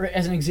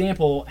 as an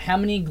example, how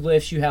many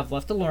glyphs you have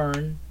left to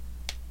learn,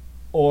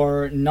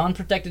 or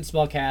non-protected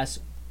spellcasts,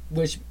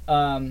 which,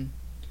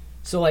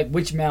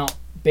 which mount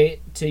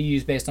to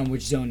use based on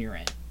which zone you're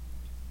in.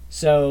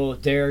 So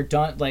they're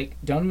done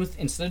with,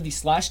 instead of the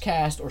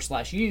 /cast or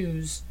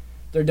 /use,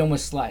 they're done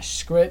with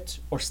 /script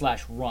or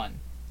 /run.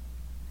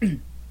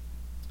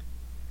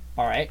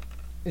 Alright.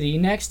 The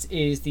next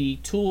is the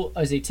tool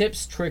as a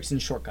tips, tricks, and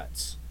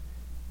shortcuts.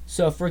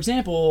 So for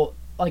example,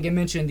 like I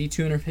mentioned, the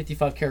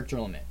 255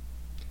 character limit.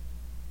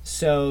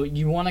 So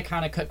you want to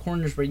kind of cut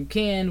corners where you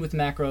can with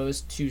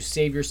macros to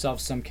save yourself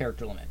some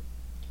character limit.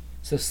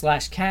 So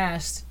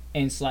 /cast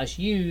and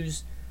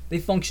 /use, they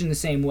function the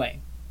same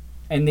way.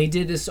 And they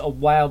did this a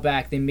while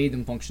back. They made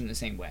them function the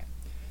same way.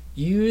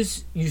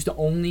 Use used to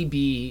only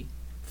be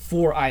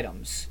 4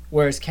 items,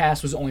 whereas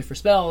cast was only for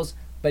spells,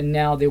 but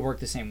now they work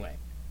the same way.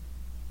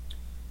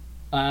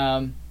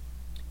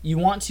 You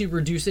want to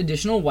reduce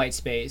additional white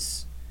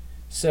space.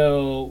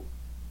 So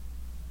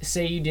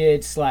say you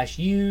did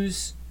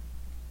 /use,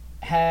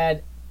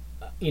 had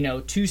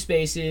 2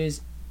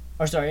 spaces,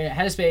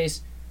 had a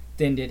space,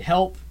 then did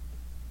help,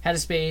 had a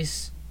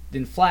space,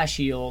 then flash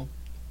heal,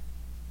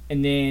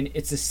 and then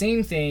it's the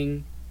same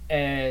thing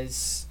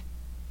as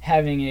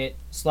having it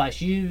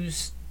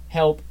 /use,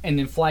 help, and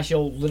then flash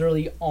heal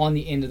literally on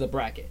the end of the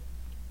bracket.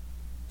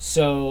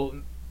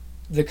 So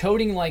the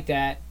coding like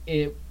that,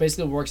 it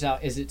basically works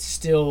out is it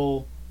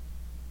still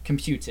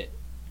computes it.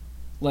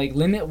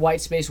 Limit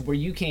white space where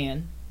you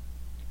can,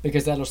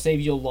 because that'll save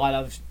you a lot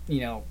of,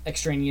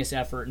 extraneous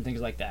effort and things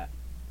like that.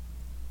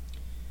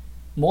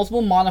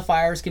 Multiple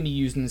modifiers can be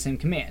used in the same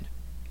command.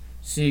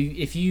 So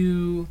if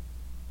you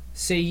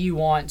say you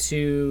want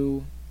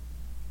to,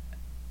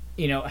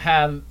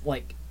 have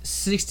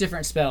 6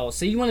 different spells.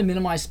 Say you want to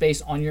minimize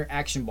space on your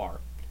action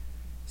bar.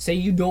 Say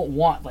you don't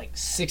want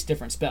 6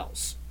 different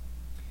spells.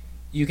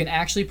 You can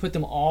actually put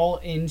them all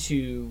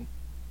into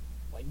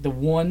the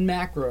one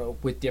macro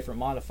with different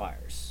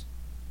modifiers.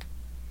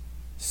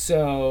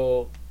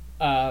 So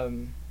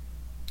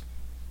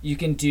You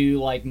can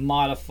do like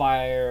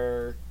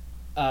modifier,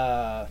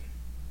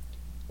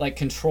 like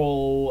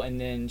control and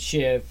then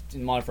shift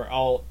and modifier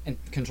alt and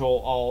control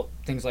alt,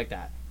 things like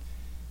that.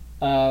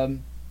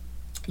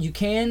 You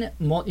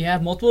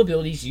have multiple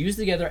abilities used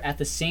together at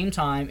the same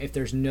time if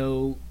there's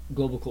no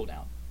global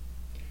cooldown.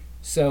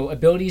 So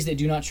abilities that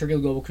do not trigger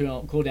the global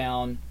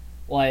cooldown,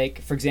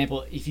 like for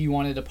example, if you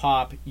wanted to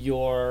pop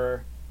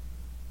your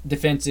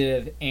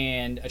defensive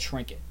and a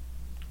trinket,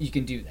 you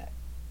can do that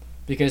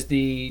because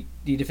the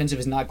defensive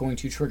is not going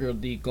to trigger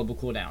the global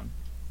cooldown.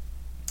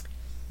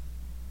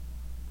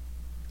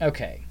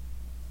 Okay,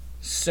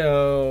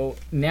 so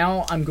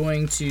now I'm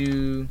going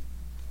to...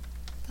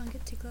 Don't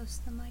get too close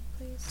to the mic,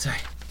 please. Sorry.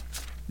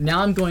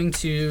 Now I'm going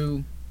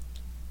to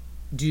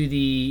do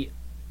the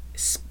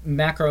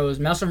macros,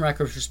 mouse and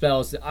macros for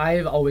spells that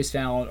I've always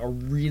found are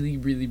really,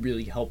 really,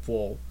 really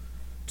helpful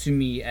to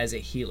me as a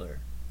healer.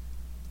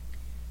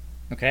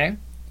 Okay?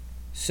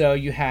 So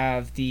you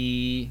have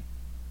the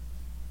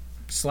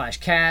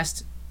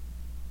 /cast,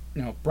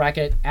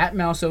 bracket, at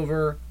mouse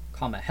over,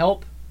 comma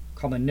help,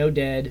 comma no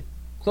dead,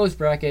 close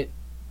bracket,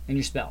 and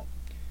your spell.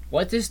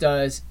 What this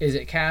does is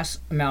it casts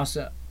a mouse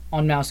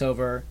on mouse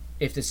over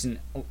if it's an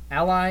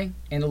ally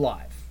and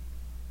alive.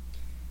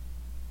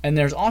 And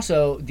there's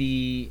also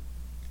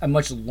a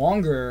much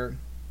longer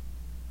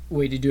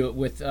way to do it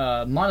with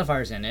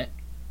modifiers in it.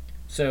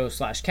 So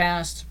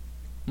 /cast,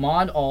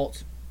 mod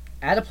alt,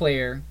 add a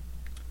player,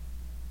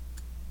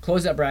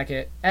 close that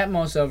bracket, at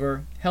mouse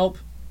over, help,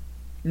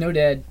 no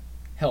dead,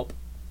 help.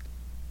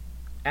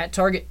 At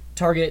target,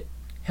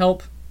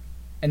 help,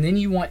 and then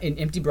you want an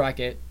empty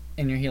bracket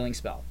in your healing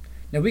spell.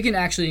 Now we can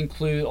actually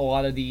include a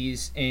lot of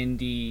these in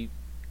the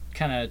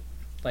kind of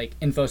like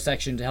info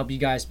section to help you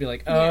guys be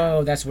like, oh,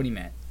 yeah, that's what he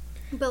meant.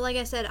 But like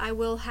I said, I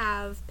will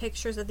have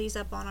pictures of these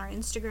up on our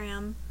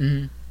Instagram.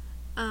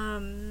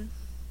 Mm-hmm.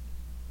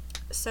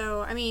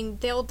 So, I mean,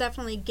 they'll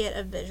definitely get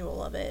a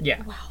visual of it.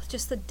 Yeah. Wow,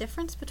 just the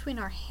difference between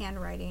our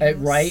handwriting.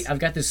 Right? I've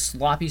got this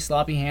sloppy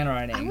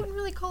handwriting. I wouldn't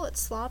really call it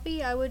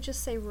sloppy. I would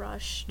just say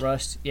rushed.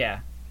 Rushed, yeah.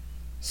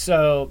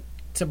 So,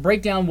 to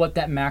break down what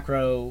that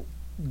macro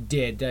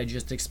did that I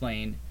just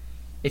explained,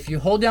 if you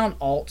hold down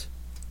Alt,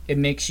 it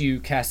makes you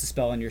cast a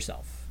spell on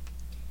yourself.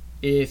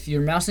 If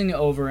you're mousing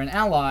over an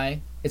ally,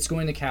 it's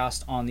going to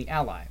cast on the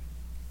ally.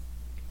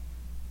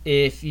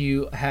 If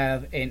you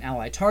have an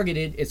ally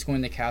targeted, it's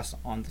going to cast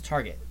on the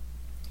target.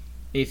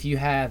 If you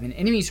have an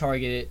enemy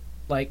targeted,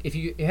 like if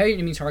you have your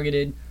enemy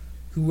targeted,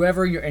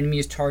 whoever your enemy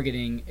is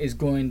targeting is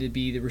going to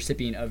be the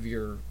recipient of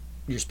your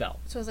spell.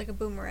 So it's like a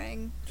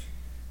boomerang.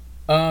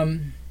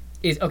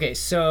 Okay,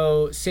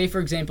 so say for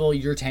example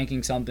you're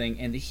tanking something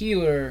and the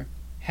healer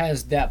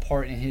has that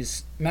part in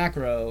his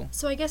macro.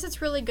 So I guess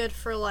it's really good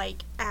for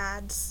like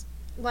ads,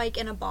 like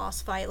in a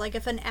boss fight. Like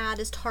if an ad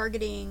is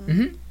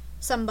targeting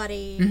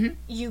somebody,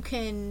 you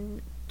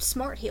can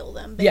smart heal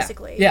them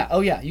basically. Yeah.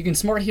 Oh yeah, you can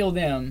smart heal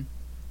them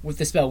with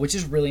the spell, which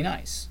is really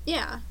nice.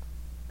 Yeah,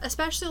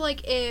 especially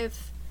like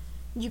if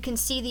you can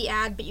see the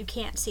ad but you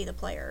can't see the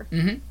player.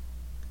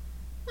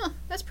 Huh,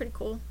 that's pretty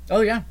cool.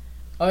 Oh yeah.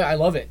 Oh, I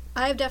love it.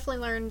 I've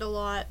definitely learned a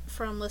lot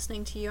from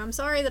listening to you. I'm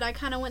sorry that I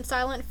kind of went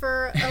silent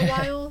for a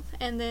while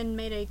and then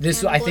made a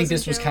I think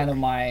this was kind of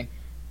my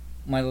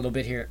little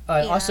bit here.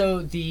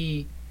 Also,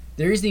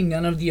 there is the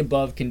none of the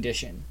above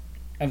condition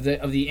of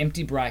the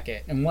empty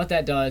bracket, and what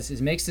that does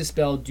is makes the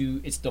spell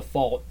do its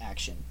default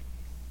action.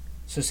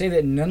 So say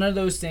that none of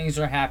those things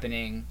are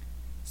happening.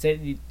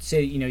 Say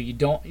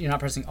you're not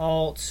pressing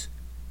Alt.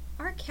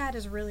 Our cat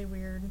is really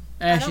weird.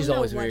 She's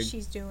always weird. What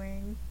she's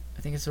doing.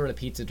 I think it's sort of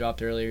pizza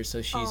dropped earlier,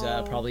 so she's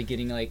probably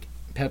getting like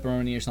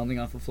pepperoni or something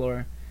off the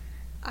floor.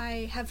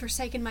 I have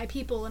forsaken my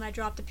people and I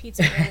dropped a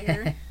pizza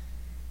earlier.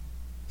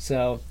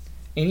 So,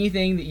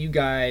 anything that you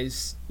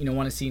guys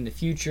want to see in the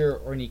future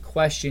or any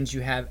questions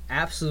you have,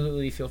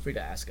 absolutely feel free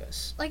to ask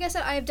us. Like I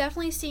said, I have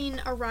definitely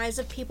seen a rise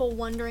of people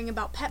wondering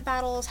about pet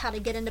battles, how to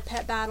get into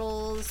pet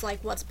battles,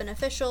 like what's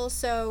beneficial.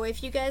 So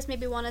if you guys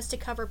maybe want us to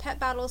cover pet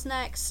battles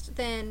next,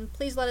 then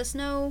please let us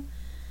know.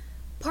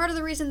 Part of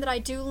the reason that I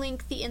do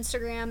link the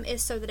Instagram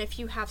is so that if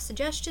you have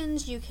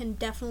suggestions, you can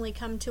definitely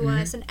come to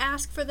us and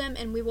ask for them,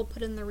 and we will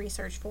put in the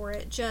research for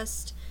it.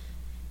 Just,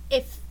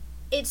 if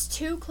it's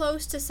too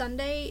close to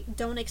Sunday,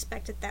 don't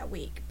expect it that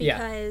week,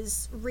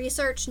 because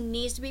research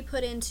needs to be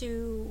put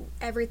into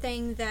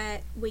everything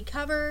that we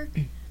cover,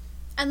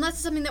 unless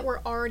it's something that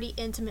we're already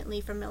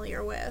intimately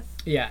familiar with.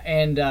 Yeah,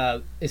 and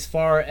as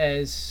far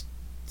as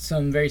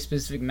some very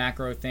specific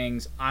macro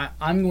things,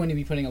 I'm going to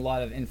be putting a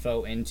lot of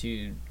info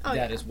into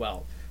that as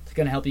well. It's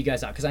going to help you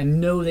guys out because I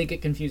know they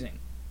get confusing.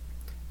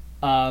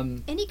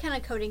 Any kind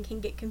of coding can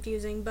get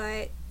confusing,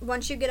 but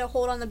once you get a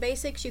hold on the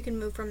basics, you can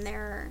move from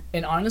there.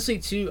 And honestly,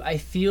 too, I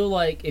feel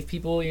like if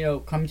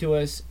people come to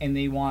us and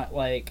they want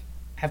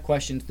have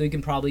questions, they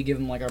can probably give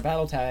them our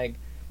battle tag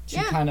to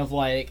kind of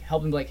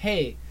help them.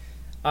 Hey,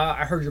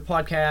 I heard your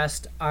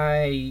podcast.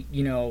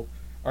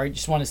 or you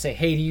just want to say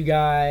hey to you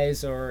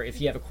guys, or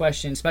if you have a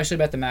question, especially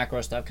about the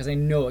macro stuff, because I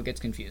know it gets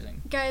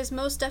confusing. Guys,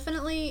 most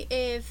definitely,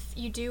 if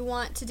you do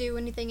want to do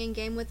anything in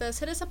game with us,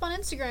 hit us up on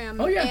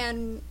Instagram. Oh, yeah.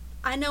 And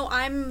I know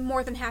I'm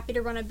more than happy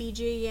to run a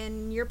BG,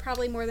 and you're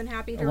probably more than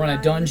happy to run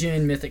a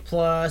dungeon, Mythic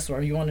Plus,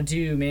 whatever you want to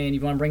do, man. You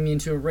want to bring me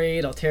into a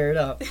raid, I'll tear it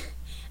up.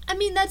 I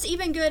mean, that's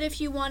even good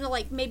if you want to,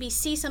 like, maybe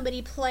see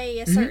somebody play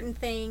a certain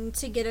thing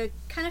to get a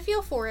kind of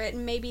feel for it,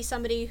 and maybe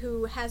somebody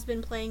who has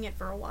been playing it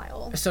for a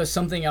while. So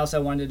something else I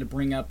wanted to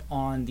bring up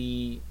on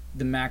the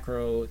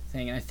macro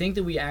thing, and I think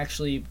that we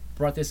actually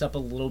brought this up a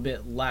little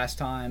bit last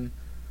time,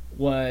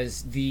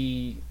 was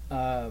the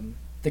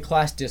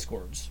class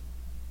discords.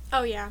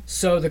 Oh, yeah.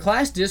 So the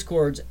class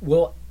discords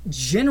will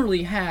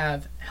generally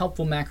have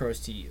helpful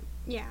macros to you.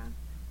 Yeah.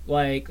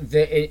 Like,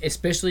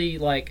 especially,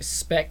 like,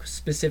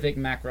 spec-specific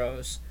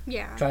macros.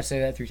 Yeah. Try to say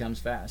that 3 times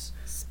fast.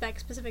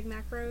 Spec-specific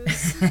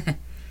macros.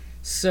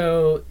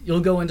 So,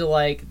 you'll go into,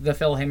 like, the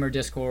Fellhammer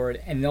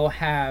Discord, and they'll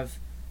have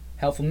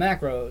helpful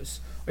macros.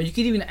 Or you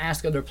could even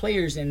ask other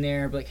players in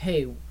there, like,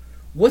 hey,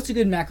 what's a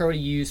good macro to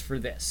use for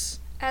this?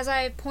 As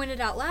I pointed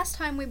out last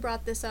time we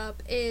brought this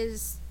up,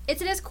 it's a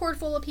Discord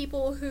full of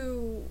people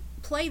who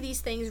play these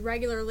things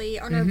regularly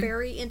and are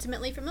very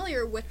intimately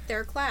familiar with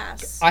their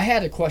class. I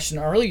had a question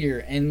earlier,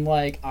 and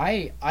like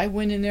I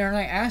went in there and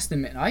I asked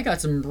them, and I got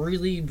some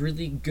really,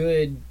 really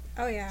good,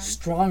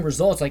 strong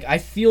results. Like, I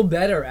feel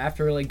better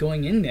after like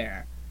going in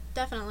there.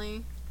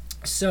 Definitely.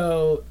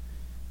 So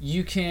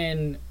you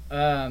can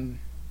honestly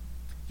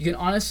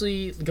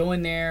go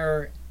in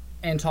there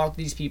and talk to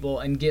these people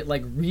and get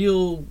like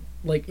real,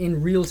 like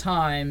in real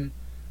time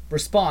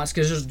response,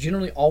 because there's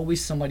generally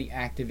always somebody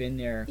active in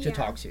there to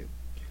talk to.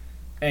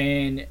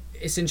 And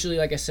essentially,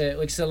 like I said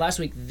last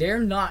week, they're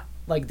not,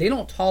 like, they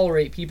don't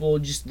tolerate people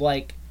just,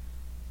 like,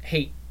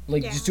 hate,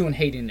 like, just doing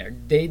hate in there.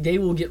 They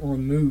will get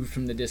removed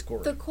from the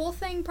Discord. The cool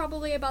thing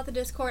probably about the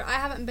Discord, I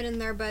haven't been in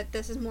there, but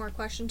this is more a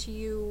question to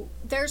you.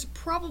 There's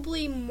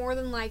probably more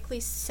than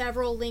likely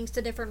several links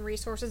to different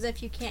resources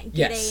if you can't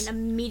get an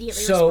immediate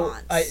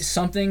response. So,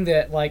 something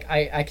that, like,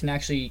 I can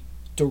actually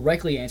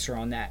directly answer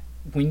on that.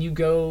 When you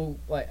go,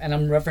 like, and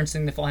I'm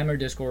referencing the Fellhammer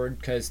Discord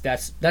because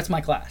that's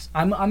my class.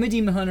 I'm a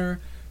demon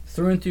hunter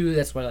through and through.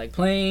 That's what I like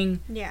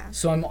playing. Yeah.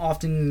 So I'm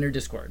often in their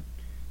Discord.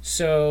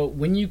 So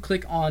when you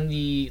click on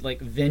the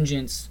like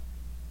Vengeance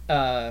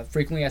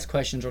frequently asked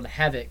questions, or the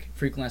Havoc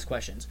frequently asked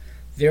questions,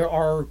 there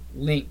are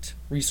linked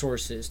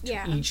resources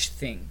to each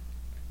thing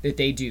that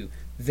they do.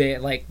 They,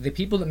 like, the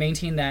people that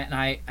maintain that, and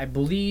I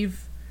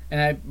believe, and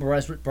I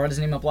brought his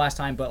name up last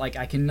time, but like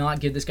I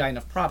cannot give this guy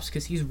enough props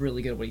because he's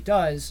really good at what he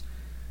does.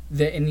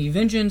 That in the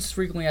Vengeance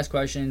frequently asked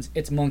questions,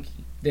 it's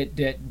Monkey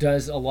that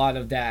does a lot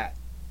of that,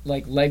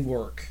 like,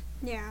 legwork.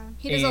 Yeah,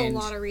 he does a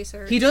lot of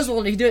research.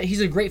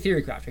 He's a great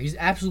theory crafter. He's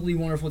absolutely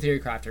wonderful theory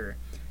crafter,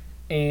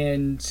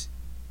 and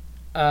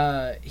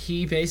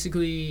he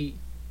basically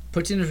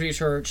puts in his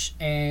research,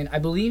 and I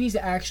believe he's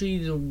actually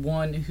the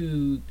one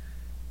who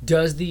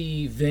does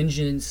the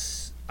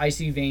Vengeance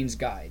Icy Veins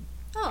guide.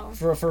 Oh.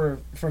 For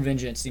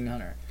Vengeance Demon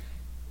Hunter.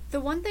 The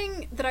one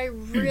thing that I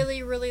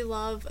really, really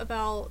love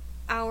about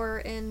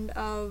our end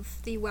of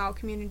the WoW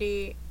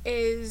community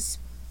is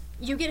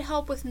you get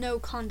help with no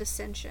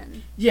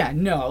condescension. Yeah,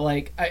 no,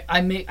 like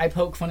I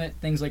poke fun at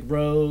things like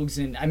rogues,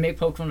 and I make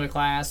poke fun of the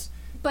class.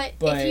 But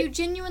if you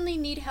genuinely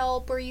need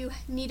help or you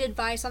need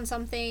advice on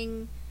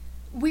something,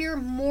 we're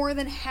more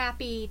than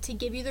happy to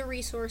give you the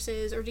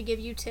resources or to give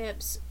you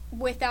tips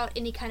without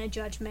any kind of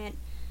judgment.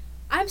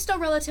 I'm still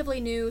relatively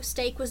new.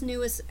 Steak was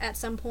new at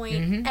some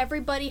point.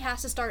 Everybody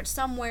has to start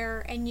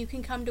somewhere, and you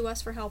can come to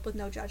us for help with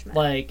no judgment.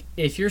 Like,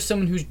 if you're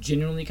someone who's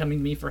genuinely coming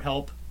to me for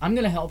help, I'm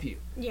going to help you.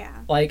 Yeah.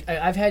 Like,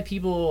 I've had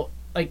people,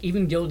 like,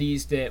 even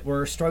guildies that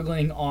were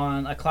struggling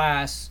on a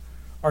class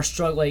are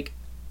like,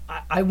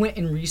 I went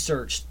and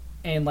researched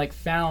and, like,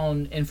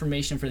 found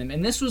information for them.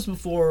 And this was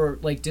before,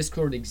 like,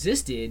 Discord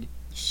existed.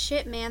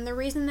 Shit, man. The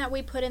reason that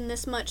we put in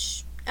this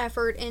much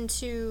effort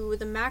into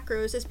the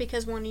macros is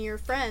because one of your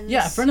friends,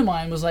 a friend of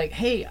mine was like,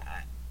 hey,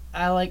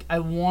 I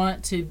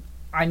want to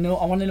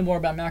know more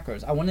about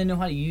macros. I want to know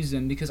how to use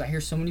them because I hear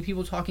so many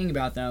people talking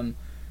about them.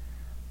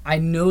 I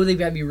know they've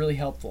got to be really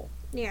helpful.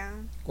 Yeah.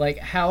 Like,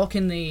 how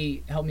can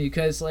they help me?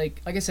 Because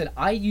like I said,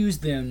 I use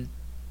them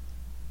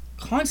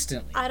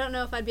constantly. I don't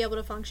know if I'd be able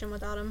to function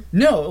without them.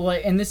 No,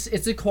 like, and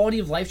it's a quality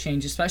of life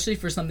change, especially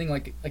for something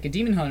like a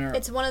demon hunter.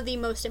 It's one of the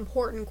most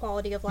important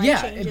quality of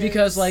life changes. Yeah,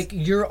 because like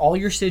all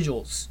your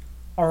sigils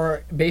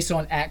are based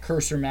on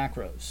 @cursor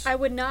macros. I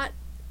would not.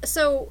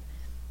 So,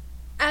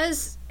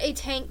 as a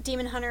tank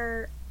demon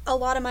hunter, a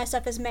lot of my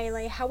stuff is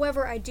melee.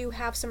 However, I do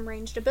have some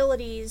ranged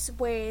abilities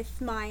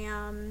with my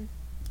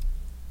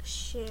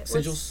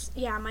sigils.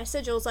 My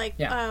sigils. Like,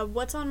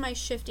 what's on my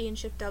shifty and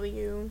shift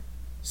W?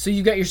 So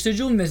you've got your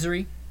Sigil of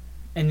Misery,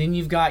 and then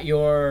you've got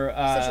your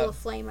Sigil of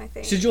Flame, I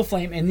think. Sigil of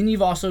Flame, and then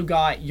you've also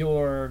got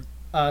your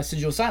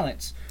Sigil of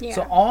Silence. Yeah.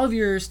 So all of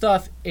your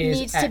stuff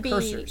is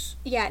cursors.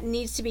 Yeah, it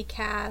needs to be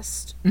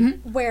cast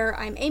where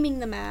I'm aiming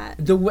them at.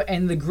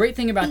 And the great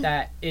thing about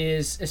that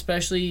is,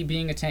 especially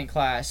being a tank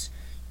class,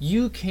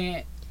 you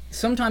can't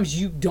sometimes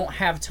you don't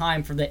have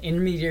time for the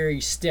intermediary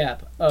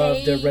step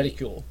of the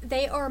reticule.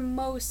 They are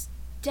most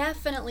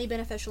definitely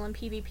beneficial in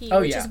PvP,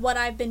 which is what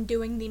I've been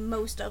doing the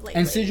most of lately.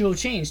 And sigil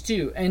chains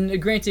too.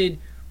 And granted,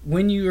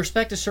 when you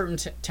respect a certain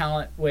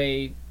talent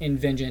way in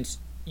Vengeance,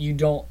 you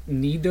don't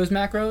need those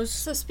macros.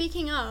 So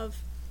speaking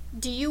of,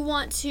 do you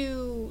want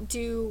to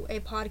do a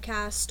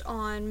podcast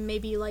on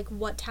maybe like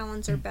what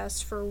talents are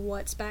best for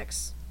what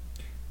specs?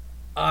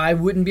 I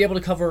wouldn't be able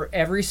to cover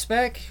every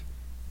spec,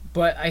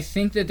 but I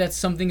think that that's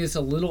something that's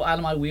a little out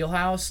of my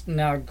wheelhouse.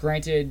 Now,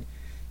 granted,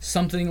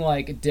 something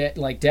like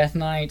Death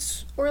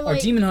Knights or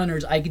Demon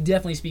Hunters, I could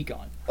definitely speak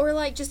on. Or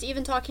like just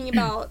even talking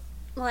about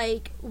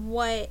like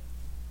what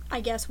I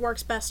guess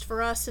works best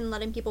for us and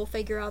letting people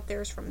figure out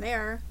theirs from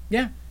there.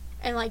 Yeah.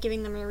 And like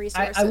giving them the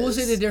resources. I will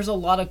say that there's a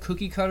lot of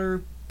cookie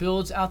cutter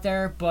builds out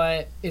there,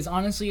 but it's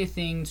honestly a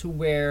thing to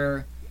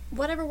where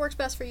whatever works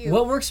best for you.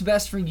 What works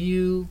best for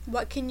you?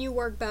 What can you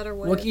work better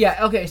with?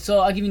 Okay, so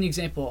I'll give you an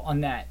example on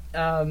that.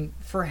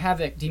 For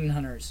Havoc Demon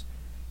Hunters,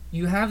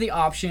 you have the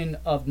option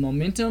of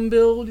Momentum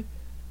build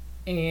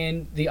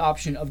and the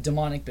option of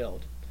Demonic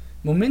build.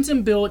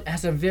 Momentum build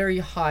has a very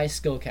high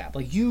skill cap.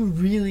 Like, you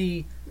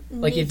really...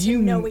 Like, if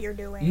you know what you're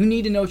doing. You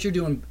need to know what you're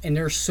doing, and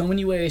there's so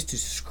many ways to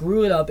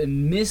screw it up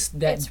and miss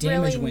that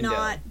damage window. It's really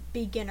not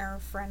beginner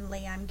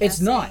friendly, I'm guessing. It's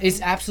not. It's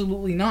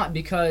absolutely not,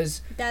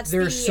 because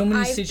there's so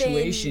many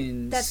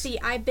situations.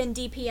 I've been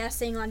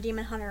DPSing on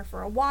Demon Hunter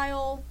for a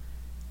while,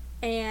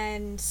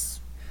 and...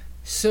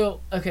 So,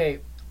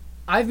 okay,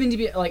 I've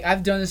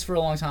done this for a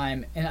long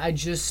time, and I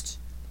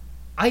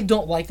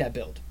don't like that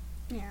build.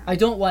 Yeah. I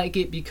don't like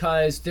it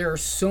because there are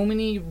so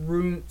many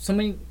ways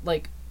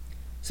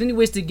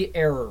to get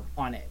error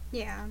on it.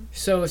 Yeah.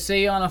 So,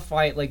 say on a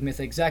fight like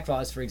Mythic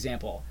Zekvaz, for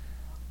example,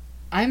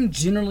 I'm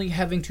generally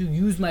having to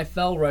use my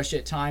Fel Rush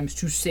at times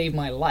to save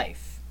my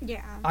life.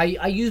 Yeah.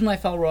 I use my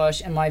Fel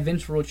Rush and my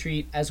Vengeful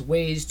Retreat as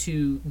ways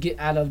to get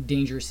out of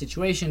dangerous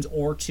situations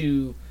or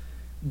to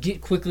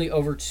get quickly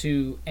over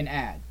to an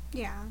ad.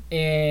 Yeah.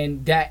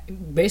 And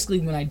that, basically,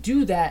 when I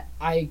do that,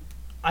 I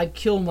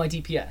kill my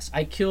DPS.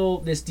 I kill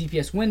this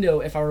DPS window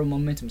if I were a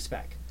Momentum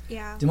spec.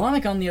 Yeah.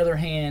 Demonic, on the other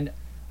hand,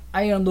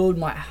 I unload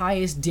my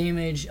highest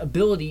damage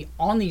ability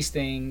on these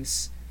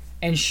things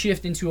and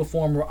shift into a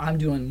form where I'm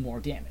doing more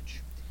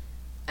damage.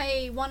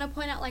 I want to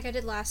point out, like I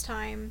did last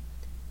time,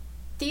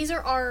 these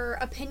are our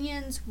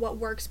opinions, what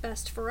works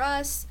best for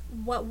us.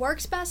 What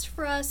works best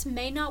for us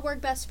may not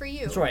work best for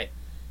you. That's right.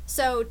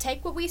 So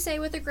take what we say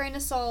with a grain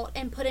of salt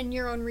and put in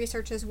your own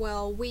research as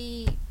well.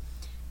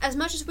 As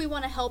much as we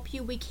want to help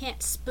you, we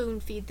can't spoon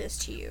feed this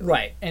to you.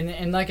 Right.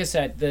 And like I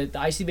said, the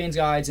Icy Veins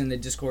guides and the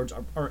Discords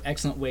are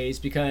excellent ways,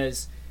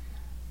 because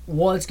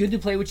while it's good to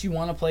play what you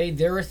want to play,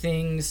 there are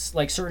things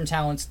like certain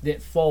talents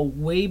that fall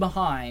way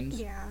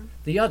behind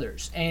the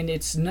others. And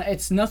it's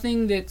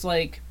nothing that's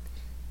like...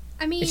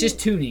 I mean... It's just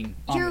tuning,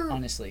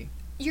 honestly.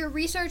 Your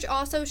research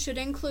also should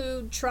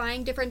include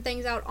trying different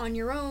things out on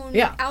your own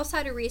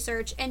outside of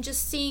research and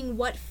just seeing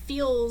what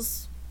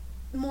feels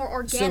more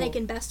organic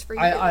and best for you.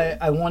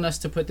 I want us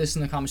to put this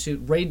in the comments too.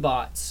 Raid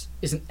bots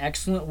is an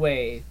excellent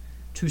way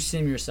to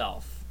sim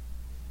yourself.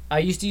 I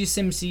used to use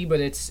SimC,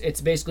 but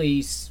it's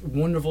basically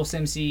wonderful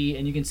SimC,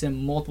 and you can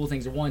sim multiple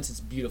things at once.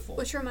 It's beautiful.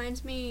 Which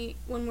reminds me,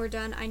 when we're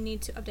done, I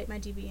need to update my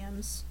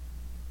DBMs.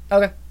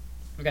 Okay.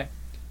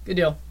 Good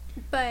deal.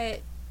 But...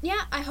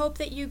 yeah, I hope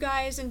that you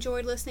guys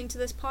enjoyed listening to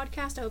this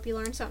podcast. I hope you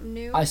learned something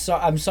new.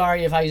 I'm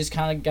sorry if I just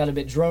kind of got a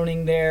bit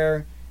droning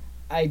there.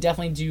 I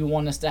definitely do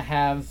want us to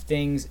have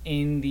things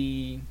in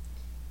the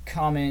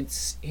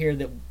comments here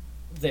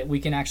that we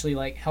can actually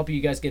like help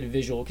you guys get a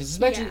visual, because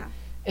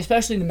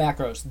especially the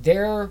macros,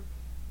 they're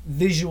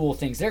visual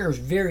things. They're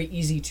very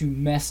easy to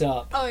mess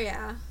up. Oh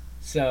yeah.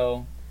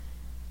 So.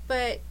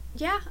 But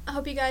yeah, I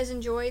hope you guys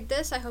enjoyed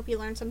this. I hope you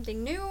learned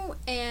something new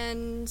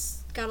and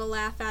got a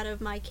laugh out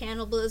of my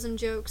cannibalism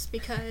jokes,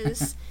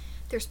 because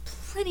there's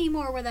plenty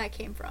more where that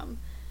came from.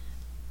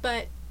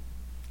 But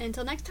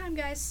until next time,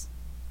 guys.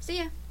 See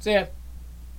ya. See ya.